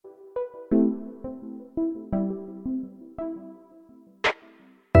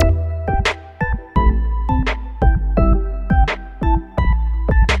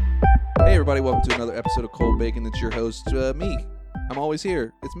everybody, welcome to another episode of Cold Bacon. It's your host, me. I'm always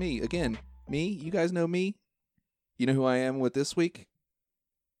here. It's me, again. Me, you guys know me. You know who I am with this week?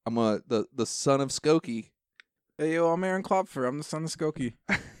 I'm the son of Skokie. Hey, yo, I'm Aaron Klopfer. I'm the son of Skokie.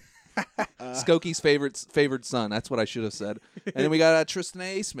 Skokie's favorite son. That's what I should have said. And then we got Tristan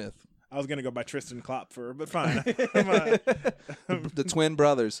A. Smith. I was going to go by Tristan Klopfer, but fine. The twin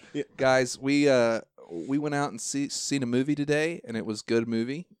brothers. Yeah. Guys, we went out and seen a movie today, and it was a good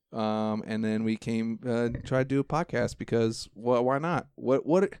movie. And then we came tried to do a podcast because why not?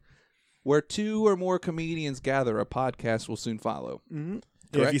 Where two or more comedians gather, a podcast will soon follow. Mm-hmm.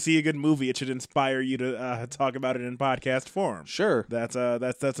 Yeah, if you see a good movie, it should inspire you to talk about it in podcast form. Sure. That's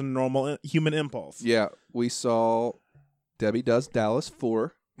a normal human impulse. Yeah, we saw Debbie Does Dallas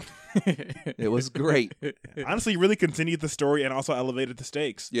 4. It was great. Honestly, really continued the story and also elevated the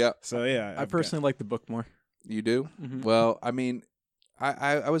stakes. Yeah. So yeah, I personally like the book more. You do? Mm-hmm. Well, I mean,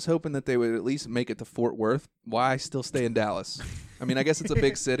 I was hoping that they would at least make it to Fort Worth. Why still stay in Dallas? I mean, I guess it's a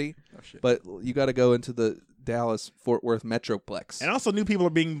big city, but you got to go into the Dallas-Fort Worth Metroplex. And also, new people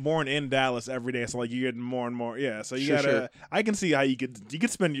are being born in Dallas every day, so like you're getting more and more. Yeah, so you Sure, gotta. sure. I can see how you could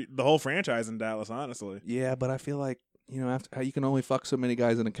spend the whole franchise in Dallas. Honestly, Yeah, but I feel like, after, you can only fuck so many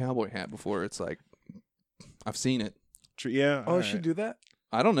guys in a cowboy hat before it's like, I've seen it. Yeah. Oh, all she right. do that?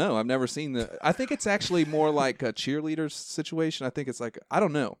 I don't know. I've never seen I think it's actually more like a cheerleader situation. I think it's like, I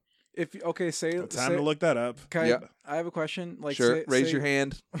don't know. Say Time to look that up. Okay, Yeah. I have a question. Like, Sure, raise your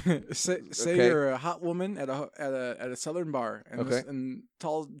hand. say Okay. you're a hot woman at a southern bar, and Okay. and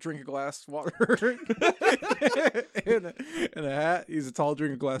tall drink a glass of water, and a hat. He's a tall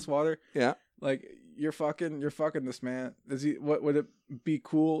drink of glass of water. Yeah. Like you're fucking this man. What would it be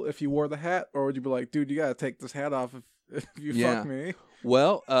cool if you wore the hat, or would you be like, dude, you gotta take this hat off if you Yeah. fuck me?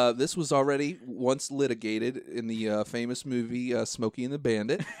 Well, this was already once litigated in the famous movie Smokey and the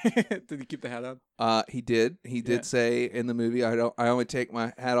Bandit. Did he keep the hat on? He did. He did Yeah. say in the movie, I only take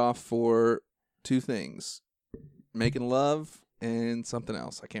my hat off for two things: making love and something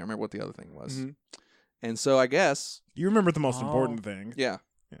else. I can't remember what the other thing was. Mhm. And so I guess, You remember the most Oh. important thing. yeah,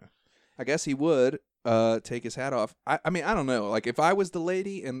 Yeah. I guess he would take his hat off. I mean, I don't know. Like if I was the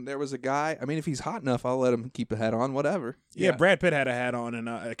lady and there was a guy, I mean, if he's hot enough, I'll let him keep the hat on. Whatever. Yeah, Brad Pitt had a hat on and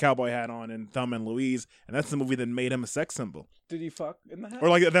a cowboy hat on in Thelma and Louise, and that's the movie that made him a sex symbol. Did he fuck in the hat? Or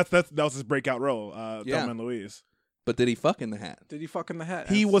like that was his breakout role, Yeah. Thelma and Louise. But did he fuck in the hat? Did he fuck in the hat?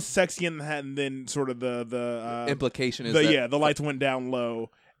 He was sexy in the hat, and then sort of the Implication is the lights went down low,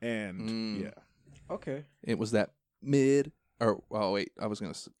 and Mm. yeah, Okay. it was that mid. Or oh wait, I was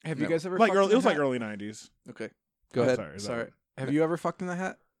gonna. Have you never- guys ever like fucked early, in it was the like hat? early '90s. Okay, go I'm ahead. Sorry, is that Sorry. right? Have you ever fucked in the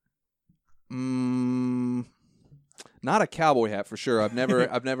hat? Not a cowboy hat for sure. I've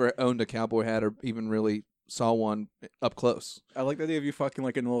never owned a cowboy hat or even really saw one up close. I like the idea of you fucking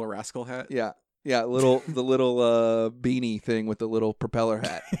like in a little rascal hat. Yeah, the little beanie thing with the little propeller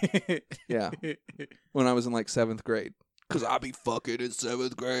hat. Yeah, when I was in like 7th grade, because I be fucking in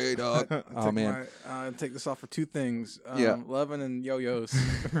 7th grade. Oh man, Take this off for two things. Yeah. Loving and yo-yos.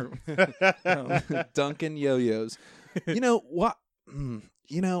 Duncan yo-yos. You know what?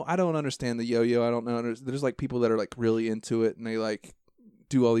 I don't understand the yo-yo. I don't know. There's like people that are like really into it and they like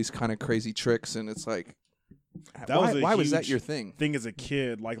do all these kind of crazy tricks, and it's like, why was that your thing? Thing as a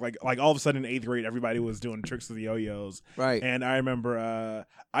kid, like all of a sudden in 8th grade, everybody was doing tricks with yo-yos, Right. and I remember,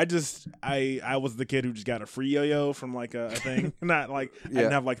 I was the kid who just got a free yo-yo from like a thing, not like I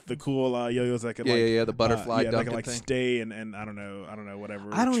didn't have like the cool yo-yos that could The butterfly that Duncan could like thing. stay and I don't know whatever.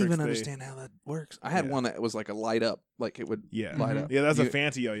 I don't tricks even they- understand how that works. I had Yeah. one that was like a light up, like it would Yeah, light Mhm. up. yeah, that's You- a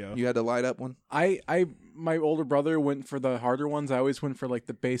fancy yo-yo. You had to light up one. My older brother went for the harder ones. I always went for like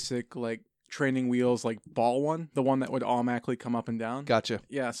the basic like training wheels like ball one, the one that would automatically come up and down. Gotcha.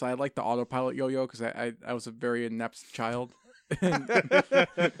 Yeah, so I like the autopilot yo-yo because I was a very inept child.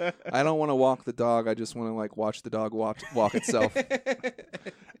 I don't want to walk the dog. I just want to like watch the dog walk itself.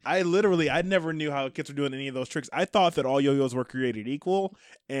 I never knew how kids were doing any of those tricks. I thought that all yo-yos were created equal,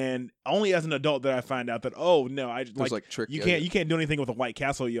 and only as an adult did I find out that There's like trick. you yo-yo. can't do anything with a White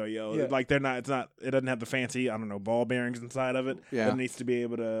Castle yo-yo. Yeah. Like it doesn't have the fancy ball bearings inside of it. Yeah. It needs to be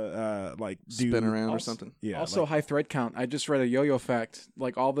able to do spin around or Also- something. Yeah. Also, high thread count. I just read a yo-yo fact.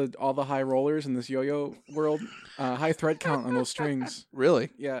 Like all the high rollers in this yo-yo world, high thread count on those strings.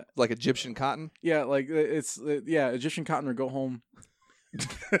 Really? Yeah, Like Egyptian cotton? yeah. Like it's Egyptian cotton or go home.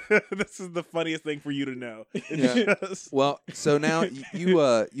 this is the funniest thing for you to know. Yeah. Just- Well, so now you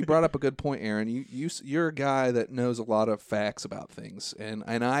brought up a good point, Aaron. You're a guy that knows a lot of facts about things, and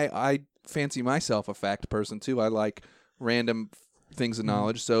I fancy myself a fact person too. I like random things of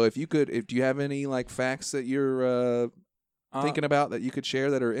knowledge. So if you have any like facts that you're thinking about that you could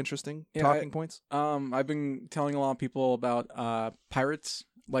share that are interesting talking points? I've been telling a lot of people about pirates.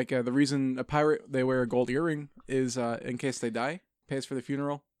 Like the reason a pirate they wear a gold earring is in case they die, pays for the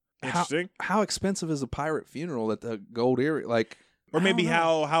funeral. Interesting. How expensive is a pirate funeral that the gold earring like? Or maybe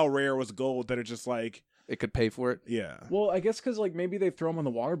how rare was gold that it's just like it could pay for it. Yeah. Well, I guess because like maybe they throw him in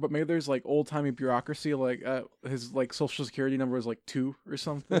the water, but maybe there's like old timey bureaucracy, like his like social security number was like 2 or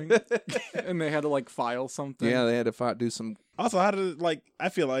something, and they had to like file something. Yeah, they had to do some. Also, how to like? I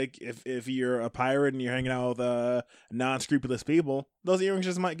feel like if you're a pirate and you're hanging out with non-scrupulous people, those earrings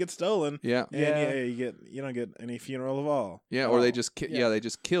just might get stolen. Yeah. And you don't get any funeral of all. Yeah, or they just they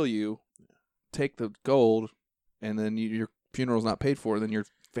just kill you, take the gold, and then your funeral's not paid for. Then your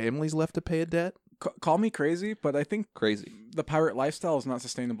family's left to pay a debt. Call me crazy, but I think Crazy. the pirate lifestyle is not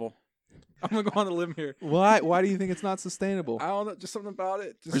sustainable. I'm gonna go on a limb here. Why? Why do you think it's not sustainable? I don't know, just something about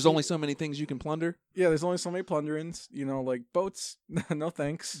it. There's only so many things you can plunder. Yeah, there's only so many plunderings. You know, like boats. No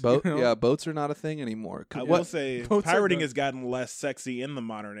thanks. Boat. You know? Yeah, boats are not a thing anymore. I will say Boats are pirating the- has gotten less sexy in the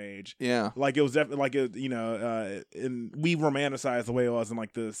modern age. Yeah. Like it was definitely like we romanticize the way it was in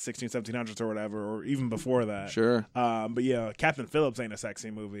like the 1700s or whatever, or even before that. Sure. But yeah, Captain Phillips ain't a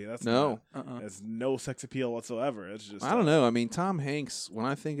sexy movie. That's No. There's no sex appeal whatsoever. It's just I don't know. I mean, Tom Hanks. When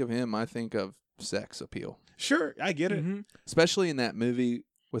I think of him, I think of sex appeal, Sure, I get it. Mm-hmm. especially in that movie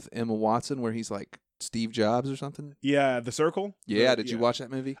with Emma Watson where he's like Steve Jobs or something. Yeah, The Circle. Yeah. Did you watch that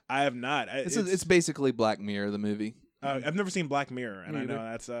movie? I have not. It's basically Black Mirror, the movie. I've never seen Black Mirror, and I know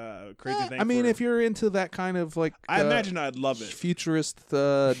that's a crazy thing. I mean, if you're into that kind of like, I imagine I'd love it. Futurist.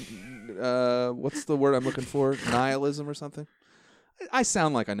 What's the word I'm looking for? Nihilism or something. I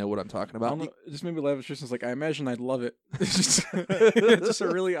sound like I know what I'm talking I about. don't know, it just made me laugh at Tristan's like, I imagine I'd love it. It's just a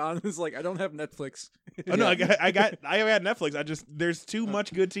really honest, like, I don't have Netflix. Oh no, I had Netflix. There's too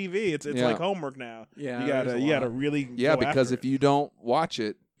much good TV. It's Yeah. like homework now. Yeah, you there's a gotta lot. really Yeah, go because after if you don't watch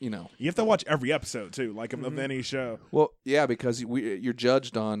it, you know. you have to watch every episode too, like of any show. Well, yeah, because you're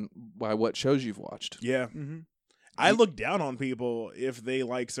judged by what shows you've watched. Yeah, Mm-hmm. I look down on people if they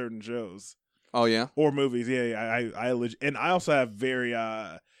like certain shows Oh yeah. or movies. Yeah, and I also have very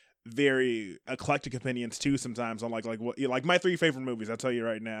eclectic opinions too. Sometimes on like my 3 favorite movies. I'll tell you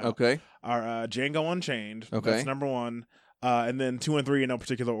right now. Okay. Are Django Unchained. Okay. That's number 1. And then 2 and 3 in no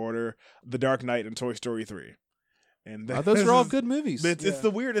particular order. The Dark Knight and Toy Story 3. And Those are all good movies. It's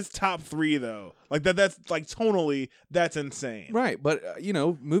the weirdest top 3 though. Like that's like tonally, that's insane. Right, but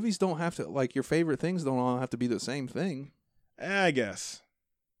movies don't have to like your favorite things don't all have to be the same thing. I guess.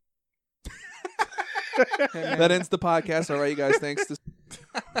 That ends the podcast. All right, you guys. Thanks.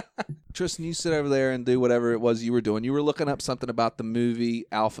 Tristan, you sit over there and do whatever it was you were doing. You were looking up something about the movie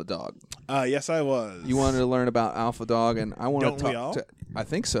Alpha Dog. Yes, I was. You wanted to learn about Alpha Dog, and I want Don't to we talk. all? I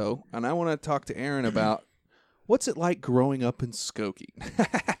think so, and I want to talk to Aaron about what's it like growing up in Skokie.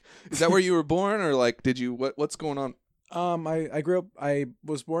 Is that where you were born, or like did you? What's going on? I grew up. I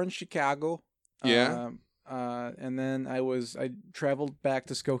was born in Chicago. Yeah. And then I traveled back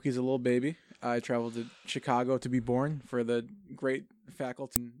to Skokie as a little baby. I traveled to Chicago to be born for the great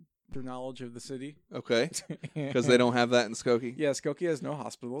faculty and their knowledge of the city. Okay, because they don't have that in Skokie. Yeah, Skokie has no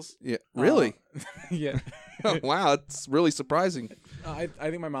hospitals. Yeah, really? Yeah. Wow, it's really surprising. I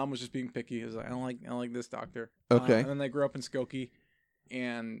think my mom was just being picky. It was like, I don't like this doctor. Okay. And then I grew up in Skokie,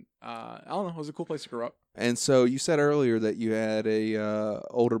 and I don't know, it was a cool place to grow up. And so you said earlier that you had a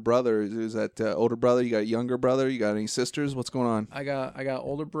older brother. Is that older brother? You got a younger brother? You got any sisters? What's going on? I got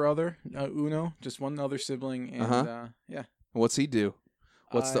older brother Uno, just one other sibling, and yeah, What's he do?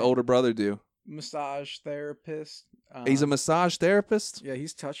 What's the older brother do? massage therapist. He's a massage therapist. Yeah,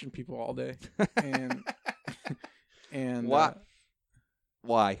 he's touching people all day, and and Why?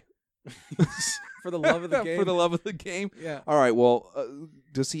 Why? for the love of the game. For the love of the game. Yeah. All right. Well,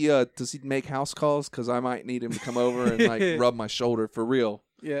 does he make house calls? Because I might need him to come over and like rub my shoulder for real.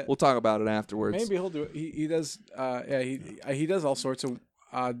 Yeah. We'll talk about it afterwards. Maybe he'll do it. He does. Yeah. He does all sorts of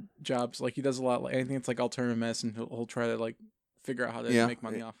odd jobs. Like he does a lot. Like anything that's like alternative medicine. He'll try to like figure out how to make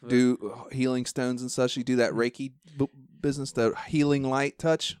money off of it. Do healing stones and such. You do that Reiki business, the healing light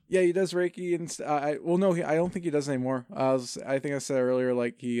touch. Yeah, he does Reiki and I don't think he does anymore. I think I said earlier,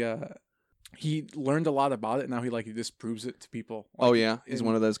 like he learned a lot about it. Now he just proves it to people. Like, Oh yeah, he's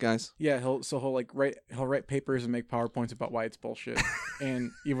one of those guys. Yeah, he'll write papers and make PowerPoints about why it's bullshit.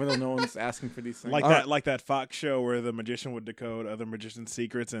 And even though no one's asking for these things, Like that Fox show where the magician would decode other magicians'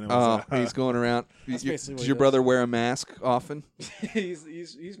 secrets, and it was He's going around. That's basically what Does he your does. brother wear a mask often? he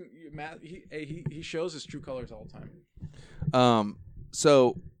shows his true colors all the time.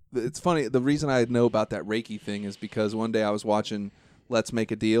 So it's funny. The reason I know about that Reiki thing is because one day I was watching Let's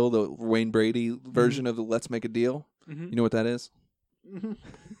Make a Deal, the Wayne Brady version of the Let's Make a Deal, You know what that is?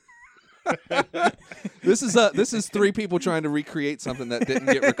 This is three people trying to recreate something that didn't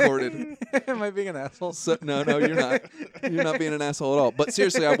get recorded. Am I being an asshole? So, no, you're not. You're not being an asshole at all. But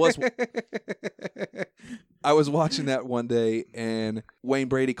seriously, I was watching that one day, and Wayne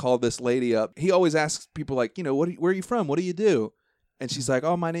Brady called this lady up. He always asks people like, where are you from? What do you do? And she's like,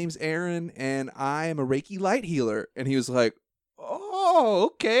 oh, my name's Aaron, and I am a Reiki light healer. And he was like, oh,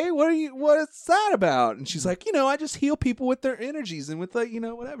 okay. What's that about? And she's like, I just heal people with their energies and with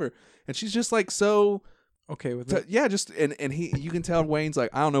whatever. And she's just like, so okay with it. yeah, just and you can tell Wayne's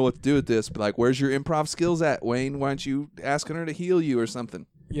like, I don't know what to do with this, but like, where's your improv skills at, Wayne? Why aren't you asking her to heal you or something?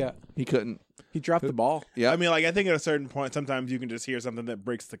 Yeah. He couldn't. He dropped the ball. Yeah. I mean, like, I think at a certain point, sometimes you can just hear something that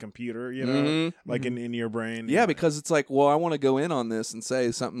breaks the computer, like in your brain. Yeah, because it's like, well, I want to go in on this and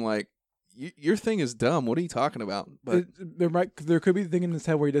say something like, your thing is dumb. What are you talking about? But there could be the thing in his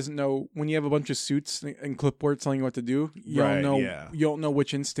head where he doesn't know when you have a bunch of suits and clipboards telling you what to do. You don't know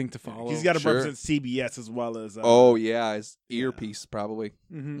which instinct to follow. He's got to represent CBS as well as. His earpiece probably.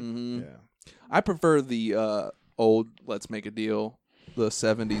 Mm-hmm. Yeah, I prefer the old Let's Make a Deal, the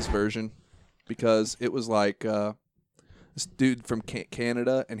 '70s version, because it was like this dude from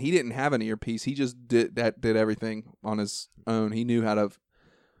Canada, and he didn't have an earpiece. He just did everything on his own. He knew how to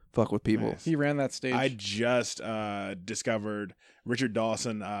fuck with people. Nice. He ran that stage. I just discovered Richard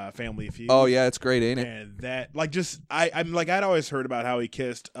Dawson, Family Feud. Oh yeah, it's great, ain't it? And that, like, I'd always heard about how he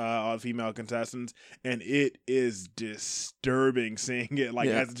kissed all the female contestants, and it is disturbing seeing it, like,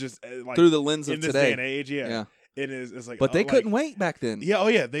 as just like through the lens of in this today day and age. Yeah. It is. It's like, but they couldn't wait back then. Yeah. Oh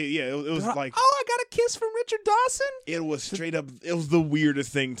yeah. It was like, oh, I got a kiss from Richard Dawson. It was straight up. It was the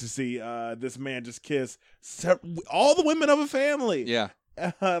weirdest thing to see. This man just kiss all the women of a family. Yeah.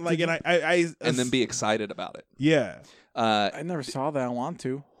 Like, and I and then be excited about it. Yeah. I never saw that. I want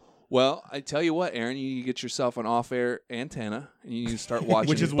to. Well, I tell you what, Aaron, you need to get yourself an off-air antenna, and you need to start watching.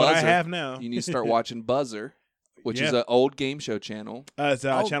 Which is Buzzer. what I have now. You need to start watching Buzzer, which is an old game show channel. It's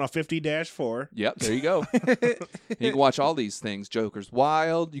channel 50-4. Yep, there you go. You can watch all these things. Joker's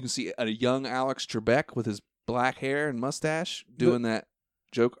Wild. You can see a young Alex Trebek with his black hair and mustache doing that.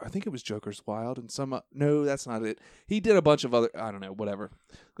 I think it was Joker's Wild and no, that's not it. He did a bunch of other, I don't know, whatever.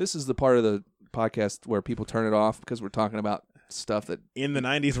 This is the part of the podcast where people turn it off because we're talking about stuff that in the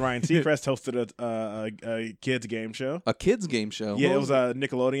 90s Ryan Seacrest hosted a kids game show. A kids game show. Yeah, it was a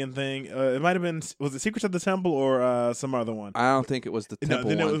Nickelodeon thing. It might have been, was it Secrets of the Temple or some other one? I don't think it was the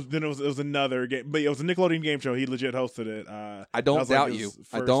Temple one. Then it was another game, but it was a Nickelodeon game show. He legit hosted it. I don't doubt you.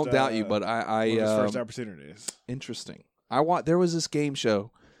 I don't doubt you, but I his first opportunities. Interesting. There was this game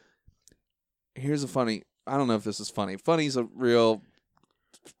show. Here's a funny. I don't know if this is funny. Funny's a real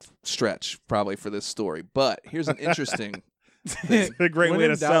stretch probably for this story, but here's an interesting. It's a great way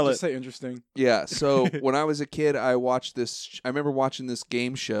to sell it. Just say interesting. Yeah. So when I was a kid, I watched this. I remember watching this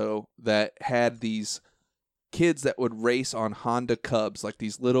game show that had these kids that would race on Honda Cubs, like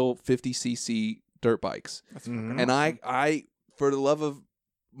these little 50cc dirt bikes. That's and I, for the love of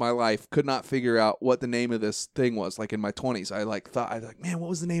my life, could not figure out what the name of this thing was. Like in my 20s, I thought, man, what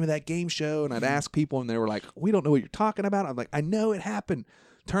was the name of that game show? And I'd ask people, and they were like, we don't know what you're talking about. I'm like, I know it happened.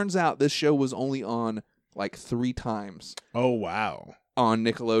 Turns out this show was only on like 3 times. Oh wow! On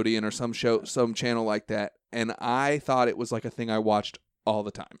Nickelodeon or some channel like that, and I thought it was like a thing I watched all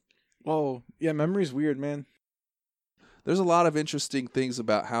the time. Whoa, yeah, memory's weird, man. There's a lot of interesting things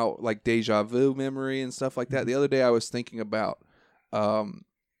about how, like, deja vu memory and stuff like that. The other day I was thinking about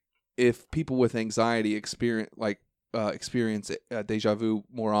if people with anxiety experience deja vu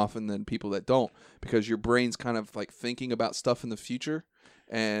more often than people that don't, because your brain's kind of like thinking about stuff in the future,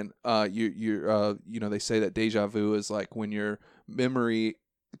 and they say that deja vu is like when your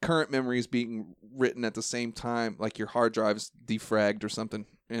current memory is being written at the same time, like your hard drive's defragged or something.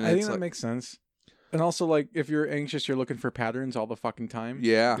 And I think that makes sense. And also, like, if you're anxious, you're looking for patterns all the fucking time.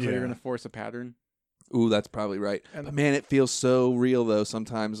 Yeah. So you're gonna force a pattern. Ooh, that's probably right. But man, it feels so real though.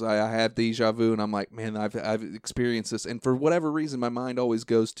 Sometimes I have deja vu, and I'm like, man, I've experienced this, and for whatever reason, my mind always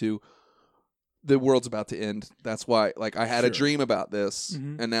goes to the world's about to end. That's why, like, I had a dream about this,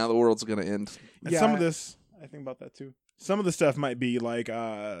 and now the world's gonna end. And some of this, I think about that too. Some of the stuff might be like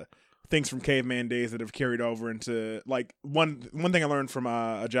things from caveman days that have carried over into, like, one thing I learned from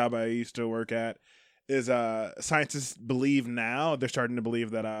a job I used to work at is scientists believe now, they're starting to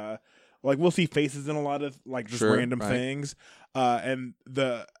believe that like, we'll see faces in a lot of, like, just random things. And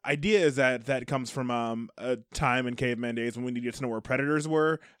the idea is that comes from a time in caveman days when we needed to know where predators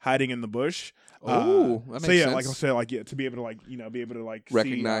were hiding in the bush. Oh, that makes sense. Like I said, like, to be able to, like, be able to, like,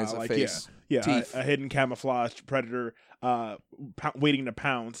 recognize see, a like, face. Teeth. A hidden camouflage predator waiting to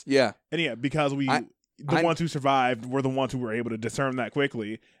pounce. Yeah. And because the ones who survived were the ones who were able to discern that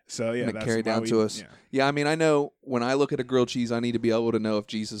quickly. So yeah, and it that's carried why down to us. Yeah. Yeah, I mean, I know when I look at a grilled cheese, I need to be able to know if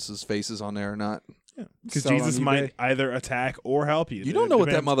Jesus' face is on there or not. Because Sell it Jesus on might eBay. either attack or help you. You don't know what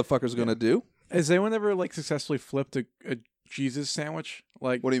that motherfucker's going to do. Has anyone ever like successfully flipped a Jesus sandwich?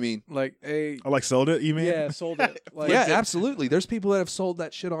 Like, What do you mean? like a Oh, like sold it, you mean? yeah, sold it. Like, Yeah, absolutely. There's people that have sold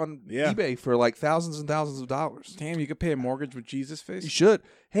that shit on Yeah. eBay for like thousands and thousands of dollars. Damn, you could pay a mortgage with Jesus You face. should.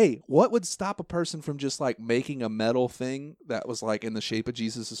 Hey, what would stop a person from just like making a metal thing that was like in the shape of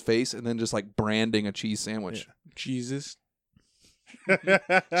Jesus' face and then just like branding a cheese sandwich? Jesus.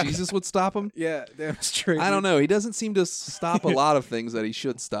 Jesus would stop him? Yeah, damn straight. I don't know. He doesn't seem to stop a lot of things that he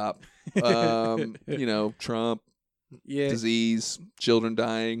should stop. You know, Trump, Yeah. disease, children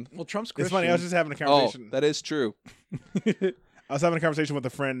dying. Well, Trump's It's Christian. funny. I was just having a Oh, conversation. that is true. I was having a conversation with a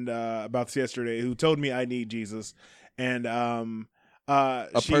friend about this yesterday who told me I need Jesus, and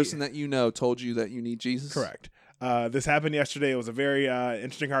A person that you know told you that you need Jesus? correct. This happened yesterday. It was a very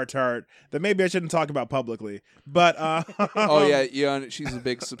interesting heart to heart that maybe I shouldn't talk about publicly, but Oh, yeah. She's a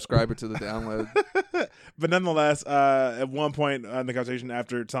big subscriber to the download. but nonetheless, at one point in the conversation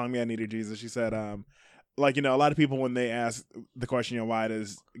after telling me I needed Jesus, she said, like, you know, a lot of people when they ask the question, you know, why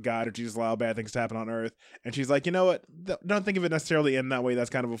does God or Jesus allow bad things to happen on earth? And she's like, you know what? Don't think of it necessarily in that way. That's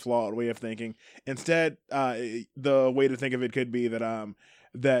kind of a flawed way of thinking. Instead, the way to think of it could be that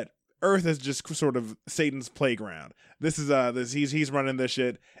that Earth is just sort of Satan's playground. This is he's running this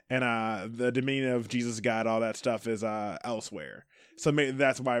shit, and the dominion of Jesus, God, all that stuff is elsewhere. So maybe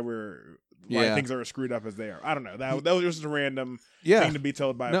that's why Yeah. things are screwed up as they are. I don't know. That was just a random Yeah. thing to be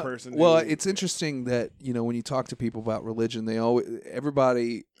told by a person. Well, who- it's interesting that, you know, when you talk to people about religion,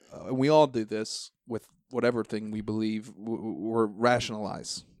 everybody, and we all do this with whatever thing we believe, we're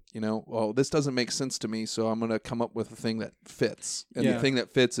rationalize. You know, well, this doesn't make sense to me, so I'm going to come up with a thing that fits. And Yeah. the thing that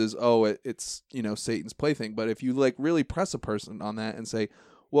fits is, it's, you know, Satan's plaything. But if you like really press a person on that and say,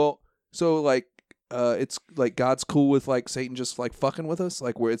 well, so like, it's like God's cool with like Satan just like fucking with us,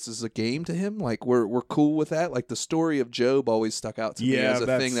 like where it's just a game to him, like we're cool with that. Like the story of Job always stuck out to me Yeah, as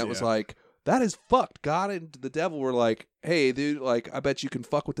a thing that was like, that is fucked. God and the devil were like, hey dude, like I bet you can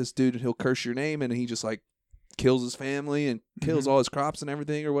fuck with this dude and he'll curse your name, and he just like kills his family and kills all his crops and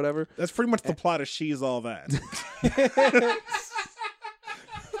everything or whatever. that's pretty much the plot of She's All That.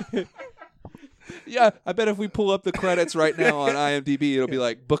 Yeah, I bet if we pull up the credits right now on IMDb, it'll be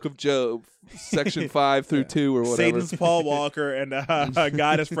like Book of Job, section 5 through 2 or whatever. Satan's Paul Walker and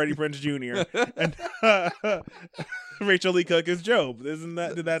God is Freddie Prinze Jr. and Rachel Lee Cook is Job. Isn't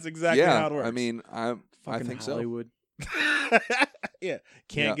that? That's exactly yeah, how it works. I mean, I Fucking think Hollywood. yeah,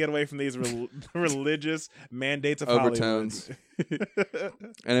 can't Yeah. get away from these religious mandates of Overtones. Hollywood.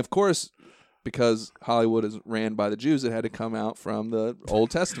 And of course, because Hollywood is ran by the Jews, it had to come out from the Old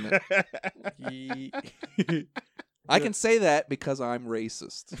Testament. I can say that because I'm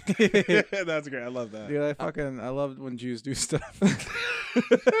racist. That's great. I love that. Dude, I love when Jews do stuff.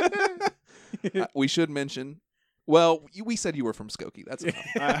 We should mention. Well, we said you were from Skokie. That's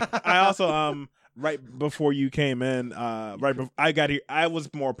enough. I also right before you came in, right before I got here, I was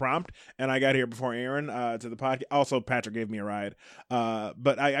more prompt, and I got here before Aaron to the podcast. Also, Patrick gave me a ride,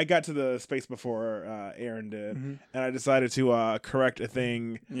 but I got to the space before Aaron did, Mm-hmm. and I decided to correct a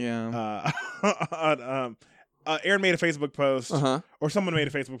thing. Yeah. Aaron made a Facebook post, Uh-huh. or someone made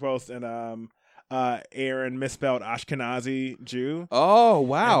a Facebook post, and Aaron misspelled Ashkenazi Jew. Oh,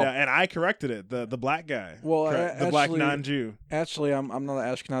 wow. And I corrected it. The black guy. Well, the black actually- non-Jew. Actually, I'm not an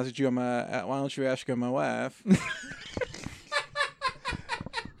Ashkenazi Jew. Why don't you ask my wife?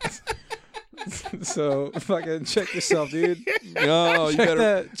 So fucking check yourself, dude. No, you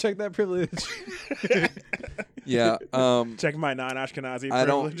better. Check that privilege. Yeah. Check my non-Ashkenazi I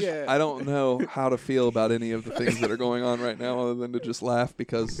don't. privilege. Yeah. I don't know how to feel about any of the things that are going on right now, other than to just laugh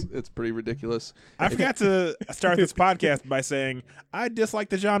because it's pretty ridiculous. I forgot to start this podcast by saying I dislike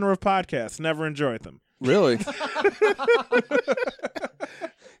the genre of podcasts. Never enjoyed them. Really?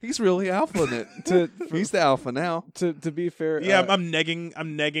 He's really alpha in it. He's the alpha now. To be fair, Yeah, I'm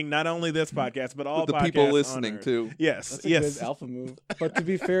negging not only this podcast but all The podcasts people on listening Earth. too. Yes, that's a yes. good alpha move. But to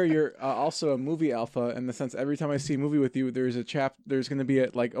be fair, you're also a movie alpha in the sense every time I see a movie with you, there's going to be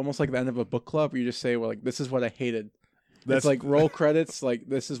like almost like the end of a book club where you just say, well, like this is what I hated. That's It's like roll credits, like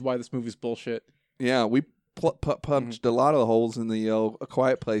this is why this movie's bullshit. Yeah, we punched a lot of the holes in the A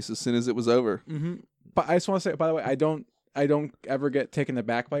Quiet Place as soon as it was over. Mm-hmm. But I just want to say, by the way, I don't ever get taken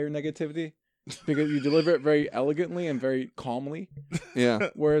aback by your negativity. because you deliver it very elegantly and very calmly. Yeah.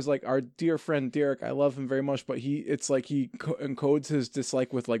 Whereas like our dear friend Derek, I love him very much, but it's like he encodes his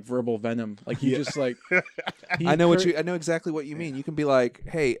dislike with like verbal venom. Like he just like I know exactly what you mean. You can be like,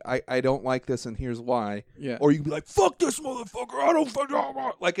 "Hey, I don't like this, and here's why." Yeah. Or you can be like, "Fuck this motherfucker! I don't fuck."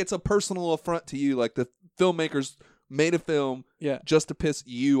 Like it's a personal affront to you. Like the filmmakers made a film, just to piss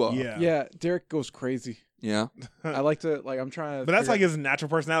you off. Yeah. Derek goes crazy. Yeah. I like to I'm trying to. But that's like his natural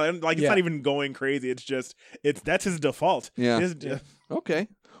personality. Like it's not even going crazy. It's just that's his default. Yeah. Okay.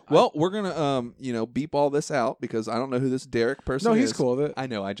 Well, we're gonna beep all this out because I don't know who this Derek person is. No, he's cool with it. I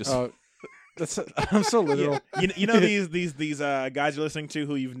know. I just. I'm so literal. You know these guys you're listening to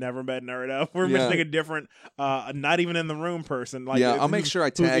who you've never met and heard of. We're mentioning a different, not even in the room person. Like I'll make sure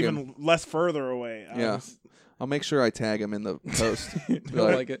I tag him even less further away. I'll make sure I tag him in the post. He'll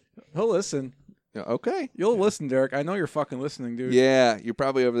like it. He'll listen. Yeah, okay. You'll listen, Derek. I know you're fucking listening, dude. Yeah, you're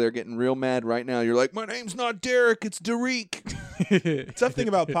probably over there getting real mad right now. You're like, my name's not Derek, it's Derek. Tough thing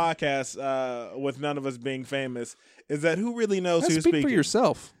about podcasts, with none of us being famous, is that who really knows who's speak speaking? for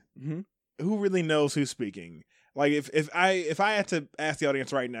yourself. Mm-hmm. Who really knows who's speaking? Like if I had to ask the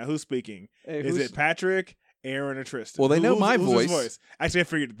audience right now, who's speaking? Is it Patrick, Aaron, or Tristan? Well, they know my who's voice. Actually, I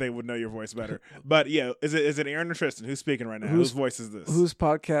figured they would know your voice better. But yeah, is it Aaron or Tristan? Who's speaking right now? Whose voice is this? Whose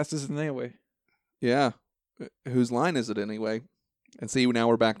podcast is it anyway? Yeah. Whose line is it anyway? And see, now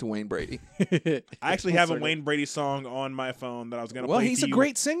we're back to Wayne Brady. I actually have a Wayne Brady song on my phone that I was going to play. Well, he's a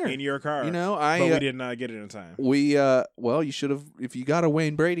great singer in your car. You know, but we didn't get it in time. Well, you should have. If you got a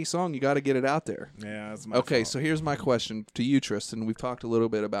Wayne Brady song, you got to get it out there. Yeah, that's my Okay, fault. so here's my question to you, Tristan. We've talked a little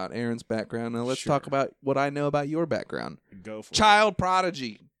bit about Aaron's background. Now let's talk about what I know about your background. Go for Child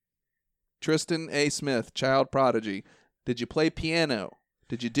prodigy. Tristan A. Smith, child prodigy. Did you play piano?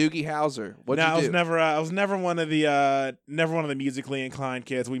 Did you Doogie Howser? What did you do? I was never one of the musically inclined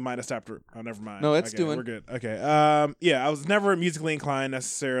kids. We might have stopped. Oh, never mind. No, we're good. Okay. Yeah, I was never musically inclined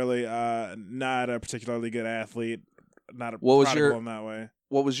necessarily. Not a particularly good athlete. Not a prodigal in that way.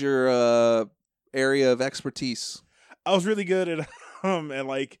 What was your area of expertise? I was really good at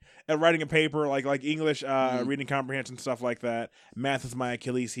at writing a paper, like English, reading comprehension, stuff like that. Math is my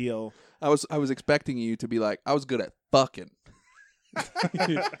Achilles heel. I was expecting you to be like, I was good at fucking.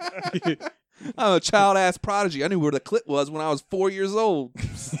 I'm a child ass prodigy. I knew where the clit was when I was 4 years old.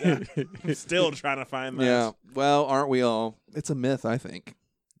 I'm still trying to find that. Yeah. Well, aren't we all? It's a myth, I think.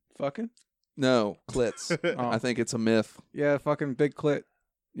 Fucking? No, clits. I think it's a myth. Yeah, fucking big clit.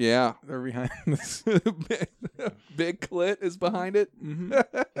 Yeah. They're behind this. Big clit is behind it.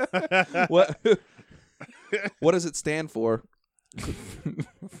 Mm-hmm. What does it stand for?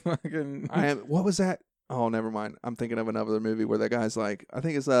 Fucking. What was that? Oh, never mind. I'm thinking of another movie where that guy's like, I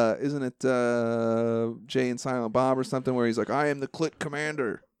think it's isn't it Jay and Silent Bob or something where he's like, I am the clit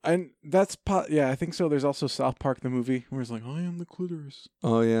commander. And that's I think so. There's also South Park the movie where he's like, I am the clitoris.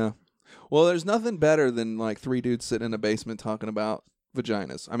 Oh yeah. Well, there's nothing better than like three dudes sitting in a basement talking about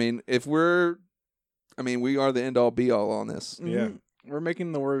vaginas. I mean, we are the end all be all on this. Mm-hmm. Yeah. We're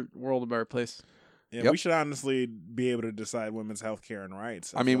making the world a better place. Yeah, Yep. we should honestly be able to decide women's health care and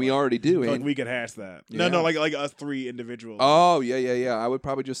rights. I mean, we already do. I feel Ain't- like we could hash that. Yeah. No, like us three individuals. Oh, yeah. I would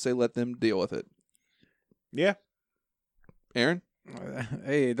probably just say let them deal with it. Yeah. Aaron?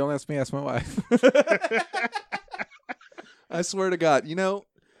 Hey, don't ask me, ask my wife. I swear to God,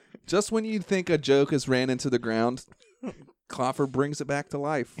 just when you think a joke has ran into the ground, Cloffer brings it back to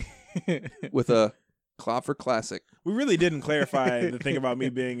life with a Cloffer classic. We really didn't clarify the thing about me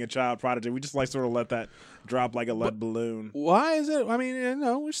being a child prodigy. We just sort of let that drop like a lead balloon. Why is it? I mean,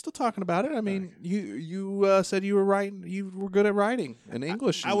 no, we're still talking about it. I mean, you said you were good at writing in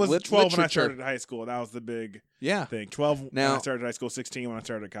English. I was 12 when I literature. started high school. That was the big thing. 12 when Now- I started high school, 16 when I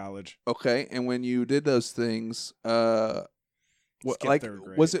started college. Okay, and when you did those things, Skipped third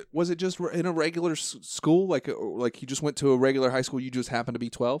grade. was it just in a regular school, like you just went to a regular high school? You just happened to be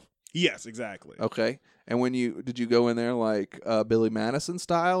 12. Yes, exactly. Okay, and did you go in there like Billy Madison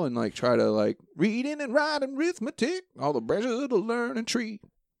style and like try to like reading and writing arithmetic, all the branches of the learning tree?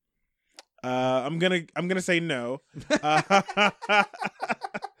 I'm gonna say no.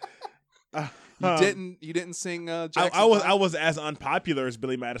 You didn't sing. Jackson I was 5? as unpopular as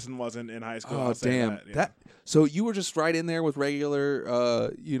Billy Madison was in high school. Oh I'll say damn! that. So you were just right in there with regular,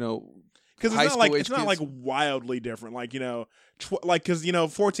 Because high it's not like school it's not age like kids. wildly different. Like because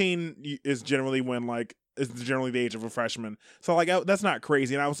 14 is generally when is generally the age of a freshman. So that's not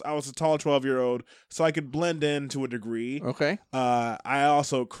crazy. And I was a tall 12-year-old, so I could blend in to a degree. Okay. I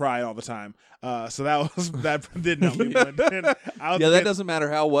also cry all the time. So that didn't help me blend in. That doesn't matter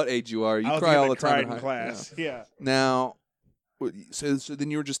what age you are. You I was cry all the cried time in class. Yeah. Now, So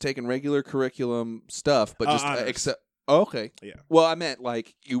then you were just taking regular curriculum stuff, but just honors. except. Oh, okay. Yeah. Well, I meant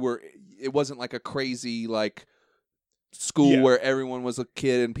like you were. It wasn't like a crazy like school Yeah. where everyone was a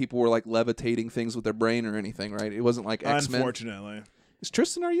kid and people were like levitating things with their brain or anything, right? It wasn't like X-Men. Unfortunately, Is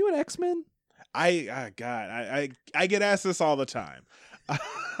Tristan? Are you an X-Men? I get asked this all the time.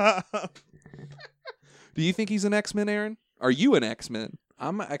 Do you think he's an X-Men, Aaron? Are you an X-Men?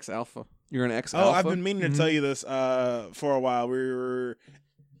 I'm an ex-alpha. You're an X. Oh, I've been meaning to tell you this for a while. We were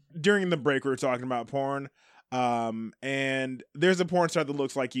during the break. We were talking about porn, and there's a porn star that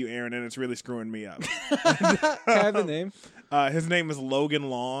looks like you, Aaron, and it's really screwing me up. Can I have the name? His name is Logan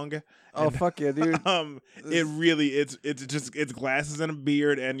Long. Oh, And, fuck yeah, dude. it really it's just glasses and a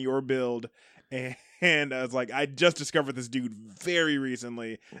beard and your build, and I was like, I just discovered this dude very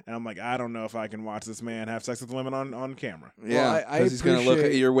recently, and I'm like, I don't know if I can watch this man have sex with women on camera. Yeah, Well, I because he's gonna look.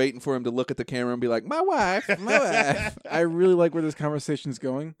 appreciate- You're waiting for him to look at the camera and be like, "My wife, My wife. I really like where this conversation's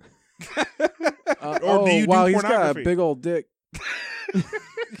going. Or do you do wow, he's got a pornography? big old dick.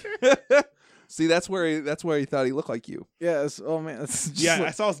 See, that's where he thought he looked like you. Yes. Oh man. That's just Yeah,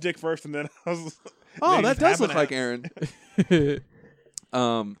 I saw his dick first, and then I was. Oh, then he that just does happened look to like have-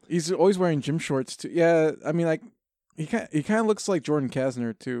 Aaron. He's always wearing gym shorts too. Yeah. I mean, like he kind of looks like Jordan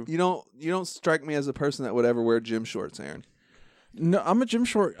Kasner too. You don't strike me as a person that would ever wear gym shorts, Aaron. No, I'm a gym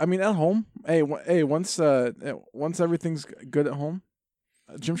short. I mean, at home. Hey, once everything's good at home,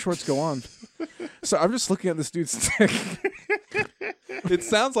 gym shorts go on. So I'm just looking at this dude's dick. It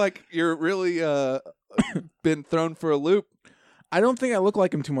sounds like you're really been thrown for a loop. I don't think I look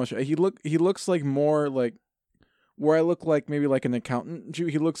like him too much. He looks like more like where I look like maybe like an accountant.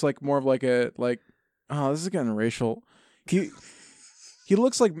 He looks like more of like a oh, this is getting racial. He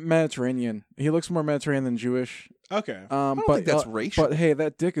looks like Mediterranean. He looks more Mediterranean than Jewish. Okay. I don't But think that's racial. But hey,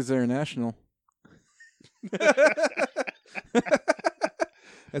 that dick is international.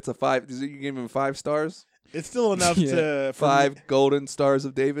 That's a 5. You gave him 5 stars? It's still enough Yeah. to 5 golden stars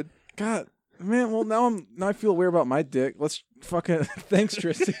of David. God, man. Well, now I feel weird about my dick. Let's fucking thanks,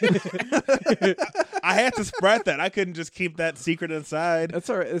 Tristan. I had to spread that. I couldn't just keep that secret inside. That's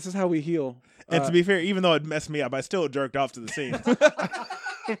all right. This is how we heal. And to be fair, even though it messed me up, I still jerked off to the scene.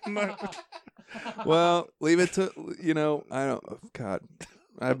 Well, leave it to I don't. God,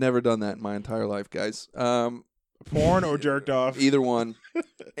 I've never done that in my entire life, guys. Porn or jerked off? Either one.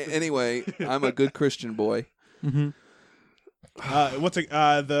 Anyway, I'm a good Christian boy. Mm-hmm.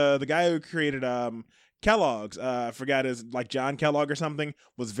 The guy who created Kellogg's? I forgot his John Kellogg or something.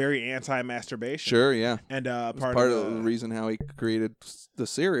 Was very anti-masturbation. Sure, yeah. And It's part of the reason how he created the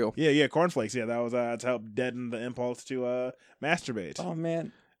cereal. Yeah, cornflakes. Yeah, that was to help deaden the impulse to masturbate. Oh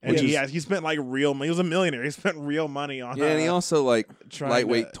man. And Which he spent real money. He was a millionaire. He spent real money on. Yeah, and he also trying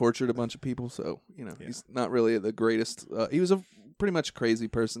lightweight to- tortured a bunch of people. So Yeah. he's not really the greatest. He was a pretty much crazy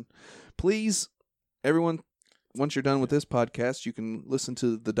person. Please, everyone, once you're done with this podcast, you can listen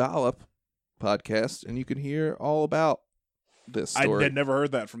to the Dial Up podcast, and you can hear all about this I story. had never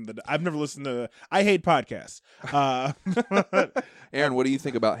heard that from the. I've never listened to. I hate podcasts. Aaron, what do you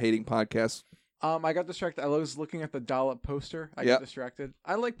think about hating podcasts? I got distracted. I was looking at the Dollop poster. I Yep. got distracted.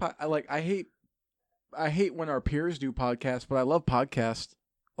 I hate when our peers do podcasts, but I love podcasts.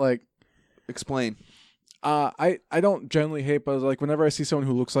 Explain. I don't generally hate, but whenever I see someone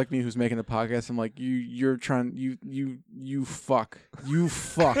who looks like me who's making a podcast, I'm like, you fuck. You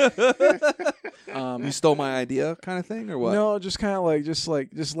stole my idea, kind of thing, or what? No, just kind of just let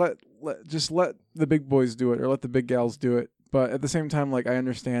the big boys do it or let the big gals do it. But at the same time, I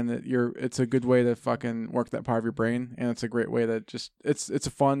understand that it's a good way to fucking work that part of your brain, and it's a great way to it's a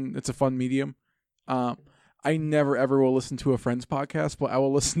fun medium. I never ever will listen to a friend's podcast, but I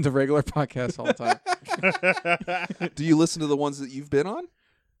will listen to regular podcasts all the time. Do you listen to the ones that you've been on?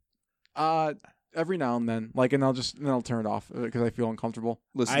 Every now and then, and I'll turn it off because I feel uncomfortable.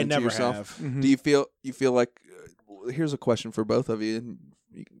 Listening I to never yourself. have. Mhm. Do you feel like? Here's a question for both of you, and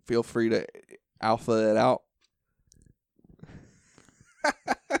you can feel free to alpha it out.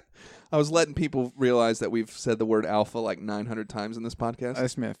 I was letting people realize that we've said the word alpha 900 times in this podcast. I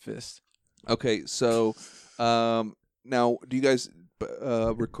smash fist. Okay, so now do you guys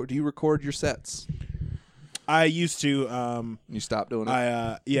record? Do you record your sets? I used to. You stop doing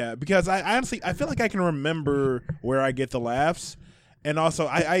it. Because I honestly I feel like I can remember where I get the laughs, and also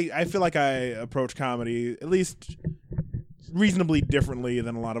I feel like I approach comedy at least reasonably differently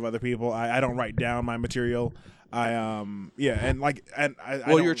than a lot of other people. I don't write down my material. Well,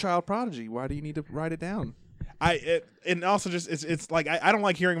 you're a child prodigy. Why do you need to write it down? And also just it's I don't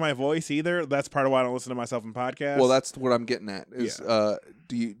like hearing my voice either. That's part of why I don't listen to myself in podcasts. Well, that's what I'm getting at. Is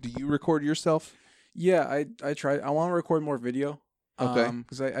do you record yourself? Yeah, I tried. I want to record more video. Okay.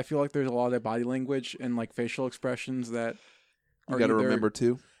 Because I feel like there's a lot of body language and like facial expressions that You are got to either- remember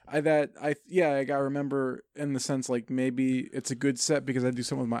too. I gotta remember in the sense like maybe it's a good set because I do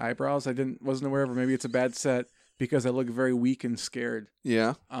something with my eyebrows. Wasn't aware of, or maybe it's a bad set because I look very weak and scared.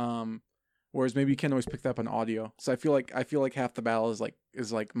 Yeah. Whereas maybe you can't always pick that up on audio. So I feel like half the battle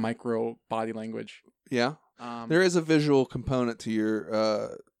is like micro body language. Yeah. There is a visual component to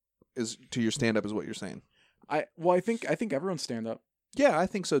your stand up, is what you're saying. I think everyone's stand up. Yeah, I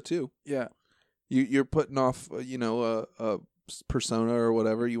think so too. Yeah. You're putting off, a persona or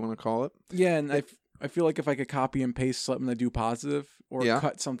whatever you want to call it. Yeah, and I feel like if I could copy and paste something to do positive or Yeah.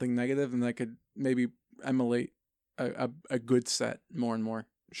 cut something negative, then I could maybe emulate a good set more and more.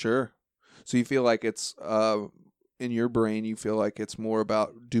 Sure. So you feel like it's in your brain, you feel like it's more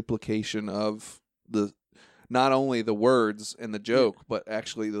about duplication of not only the words and the joke, but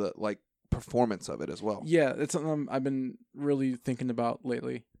actually the performance of it as well. Yeah, it's something I've been really thinking about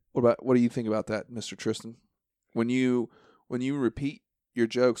lately. What do you think about that, Mr. Tristan? When you repeat your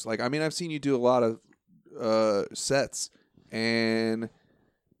jokes, I've seen you do a lot of sets, and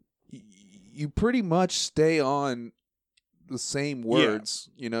you pretty much stay on the same words.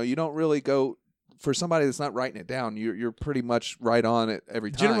 Yeah. You don't really go for somebody that's not writing it down. You're pretty much right on it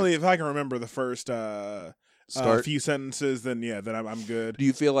every time. Generally, if I can remember the first few sentences, then I'm good. Do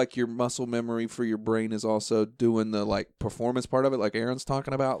you feel like your muscle memory for your brain is also doing the performance part of it, like Aaron's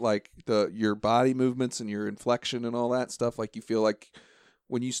talking about, like your body movements and your inflection and all that stuff? Like you feel like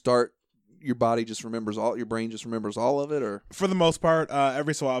when you start, your brain just remembers all of it, or for the most part,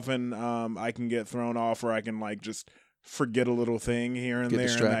 every so often, I can get thrown off, or I can just forget a little thing here and Get there,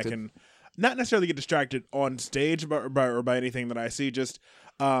 distracted. and I can not necessarily get distracted on stage, or by anything that I see. Just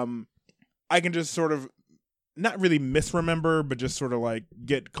I can just sort of not really misremember, but just sort of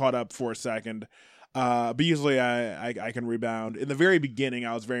get caught up for a second. But usually I can rebound. In the very beginning,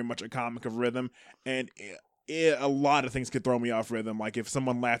 I was very much a comic of rhythm, and a lot of things could throw me off rhythm. Like if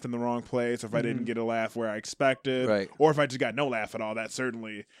someone laughed in the wrong place, or if I didn't get a laugh where I expected, Right. or if I just got no laugh at all. That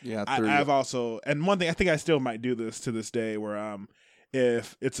certainly. yeah. I've also, and one thing I think I still might do this to this day, where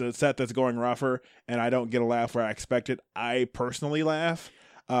if it's a set that's going rougher and I don't get a laugh where I expected, I personally laugh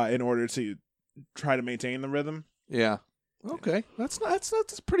in order to try to maintain the rhythm. Yeah. Okay. That's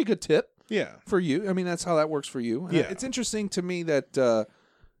a pretty good tip Yeah. for you. I mean, that's how that works for you. And Yeah. It's interesting to me that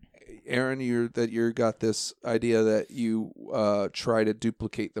Aaron, you got this idea that you try to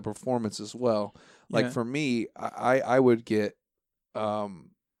duplicate the performance as well. Like Yeah. for me, I would get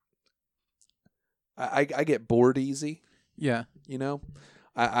I get bored easy. Yeah.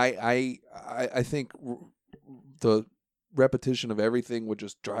 I think the repetition of everything would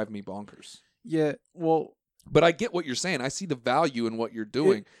just drive me bonkers. Yeah. Well, But I get what you're saying. I see the value in what you're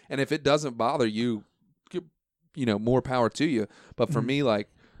doing, and if it doesn't bother you, more power to you. But for me,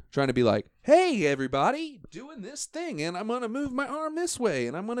 trying to be like, hey, everybody, doing this thing, and I'm gonna move my arm this way,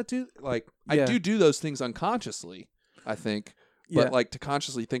 and I'm gonna do I Yeah. do those things unconsciously, I think. Yeah. But to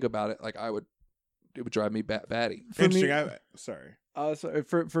consciously think about it, it would drive me batty. For me- Interesting. Sorry. so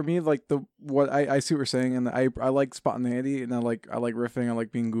for me, I see what you're saying, and I like spontaneity, and I like riffing, I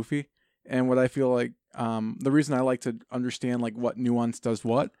like being goofy, and what I feel like the reason I like to understand what nuance does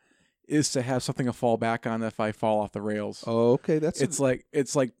what is to have something to fall back on if I fall off the rails. Oh, okay, that's It's like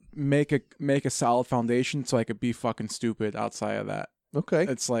make a solid foundation so I could be fucking stupid outside of that. okay.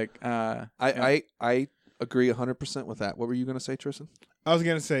 It's like I agree 100% with that. What were you gonna say, Tristan? I was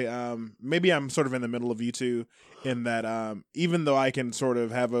gonna say, maybe I'm sort of in the middle of you two, in that even though I can sort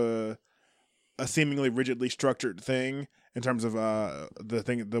of have a seemingly rigidly structured thing in terms of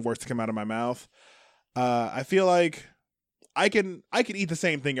the words that come out of my mouth, I feel like I could eat the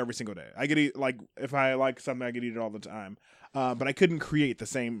same thing every single day. I could eat, if I like something, I could eat it all the time. But I couldn't create the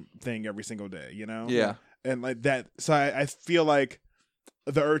same thing every single day, Yeah. And that. So I feel like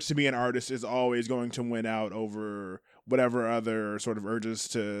the urge to be an artist is always going to win out over whatever other sort of urges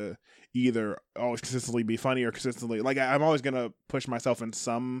to either always consistently be funny or consistently, I'm always going to push myself in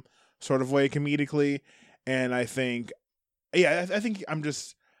some sort of way comedically. And I think, I think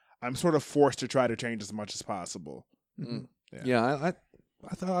I'm sort of forced to try to change as much as possible. Mm. Yeah. Yeah,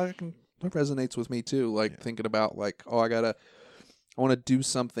 I thought that resonates with me too. Thinking about I want to do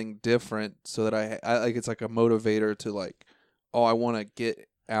something different so that I it's like a motivator to I want to get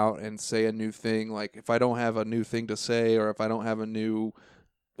out and say a new thing. If I don't have a new thing to say, or if I don't have a new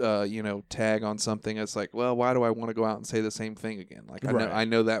tag on something, it's well, why do I want to go out and say the same thing again? I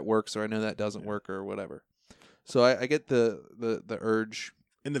know that works, or I know that doesn't work, or whatever. So I get the urge.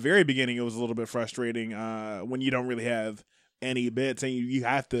 In the very beginning, it was a little bit frustrating when you don't really have any bits, and you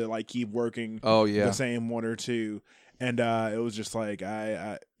have to like keep working Oh yeah. the same one or two. And it was just like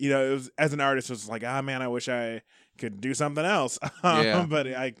I it was, as an artist, it was like, man, I wish I could do something else. Yeah. But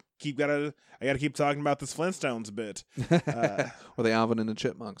I gotta keep talking about this Flintstones bit. Or the Alvin and the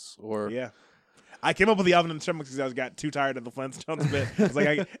Chipmunks, or Yeah. I came up with the Alvin and the Chipmunks because I got too tired of the Flintstones bit. I was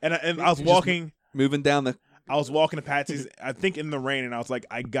like, I was walking. moving down the. I was walking to Patsy's, I think in the rain, and I was like,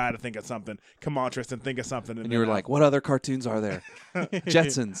 I gotta think of something. Come on, Tristan, think of something. And you were like, what other cartoons are there?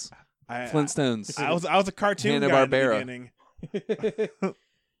 Jetsons, Flintstones. I was a cartoon guy Hanna-Barbera. in the beginning.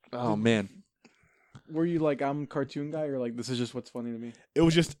 Oh man. Were you like, I'm a cartoon guy, or like, this is just what's funny to me? It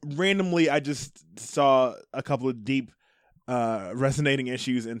was just randomly, I just saw a couple of deep, resonating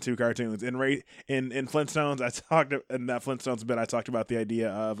issues in two cartoons. In Flintstones, in that Flintstones bit, I talked about the idea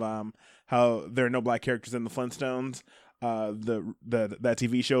of how there are no black characters in the Flintstones, that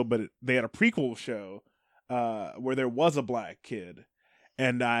TV show, but they had a prequel show where there was a black kid,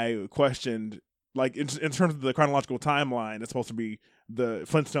 and I questioned, like, in terms of the chronological timeline, it's supposed to be the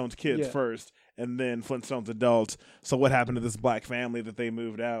Flintstones kids first, and then Flintstones adults. So what happened to this black family that they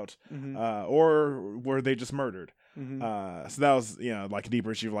moved out, or were they just murdered? So that was, like a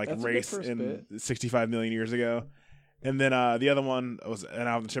deeper issue of like That's race in 65 million years ago. And then the other one was an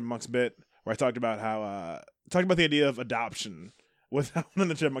Alvin and the Chipmunks bit where I talked about how the idea of adoption with Alvin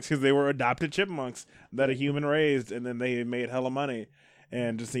and the Chipmunks, because they were adopted chipmunks that a human raised, and then they made hella money.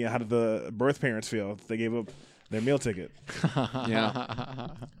 And just how did the birth parents feel? They gave up their meal ticket. Yeah.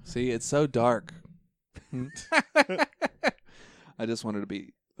 See, it's so dark. I just wanted to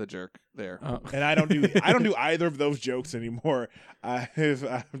be the jerk there. And I don't do either of those jokes anymore. I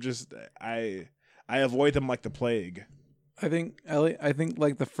avoid them like the plague. I think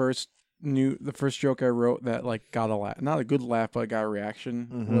like the first joke I wrote that like got a laugh, not a good laugh, but got a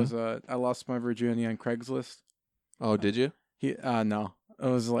reaction was I lost my virginity on Craigslist. Oh, did you? No. It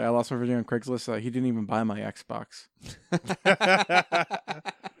was like I lost my virginity on Craigslist. He didn't even buy my Xbox.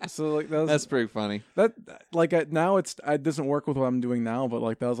 So like that's pretty funny. That like now it doesn't work with what I'm doing now, but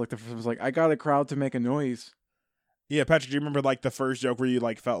like that was like the first, was like I got a crowd to make a noise. Yeah, Patrick, do you remember like the first joke where you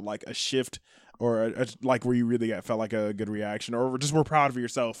like felt like a shift, or like where you really felt like a good reaction, or just were proud of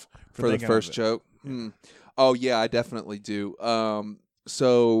yourself for the first joke? Oh yeah, I definitely do.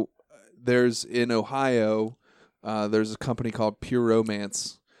 So there's in Ohio. There's a company called Pure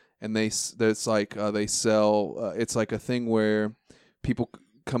Romance, and they sell. It's like a thing where people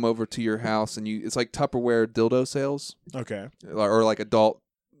come over to your house, and it's like Tupperware dildo sales. Okay. Or like adult,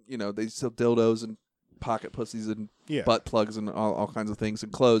 they sell dildos and pocket pussies and butt plugs and all kinds of things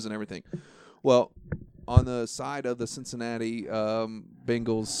and clothes and everything. Well, on the side of the Cincinnati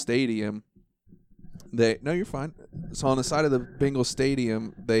Bengals stadium. No, you're fine. So on the side of the Bengals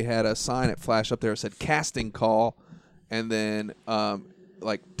stadium, they had a sign that flashed up there that said "casting call," and then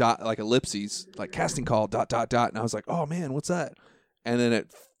like ellipses, like "casting call ... And I was like, "Oh man, what's that?" And then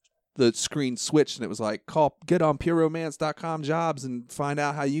the screen switched, and it was like, "Get on pureromance.com jobs and find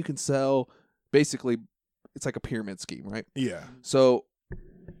out how you can sell." Basically, it's like a pyramid scheme, right? Yeah. So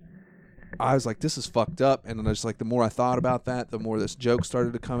I was like, this is fucked up. And then I just like, the more I thought about that, the more this joke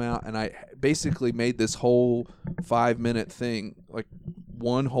started to come out. And I basically made this whole 5-minute thing. Like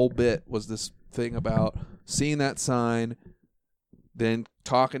one whole bit was this thing about seeing that sign, then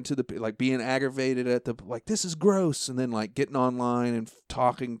talking to being aggravated at like, this is gross. And then like getting online and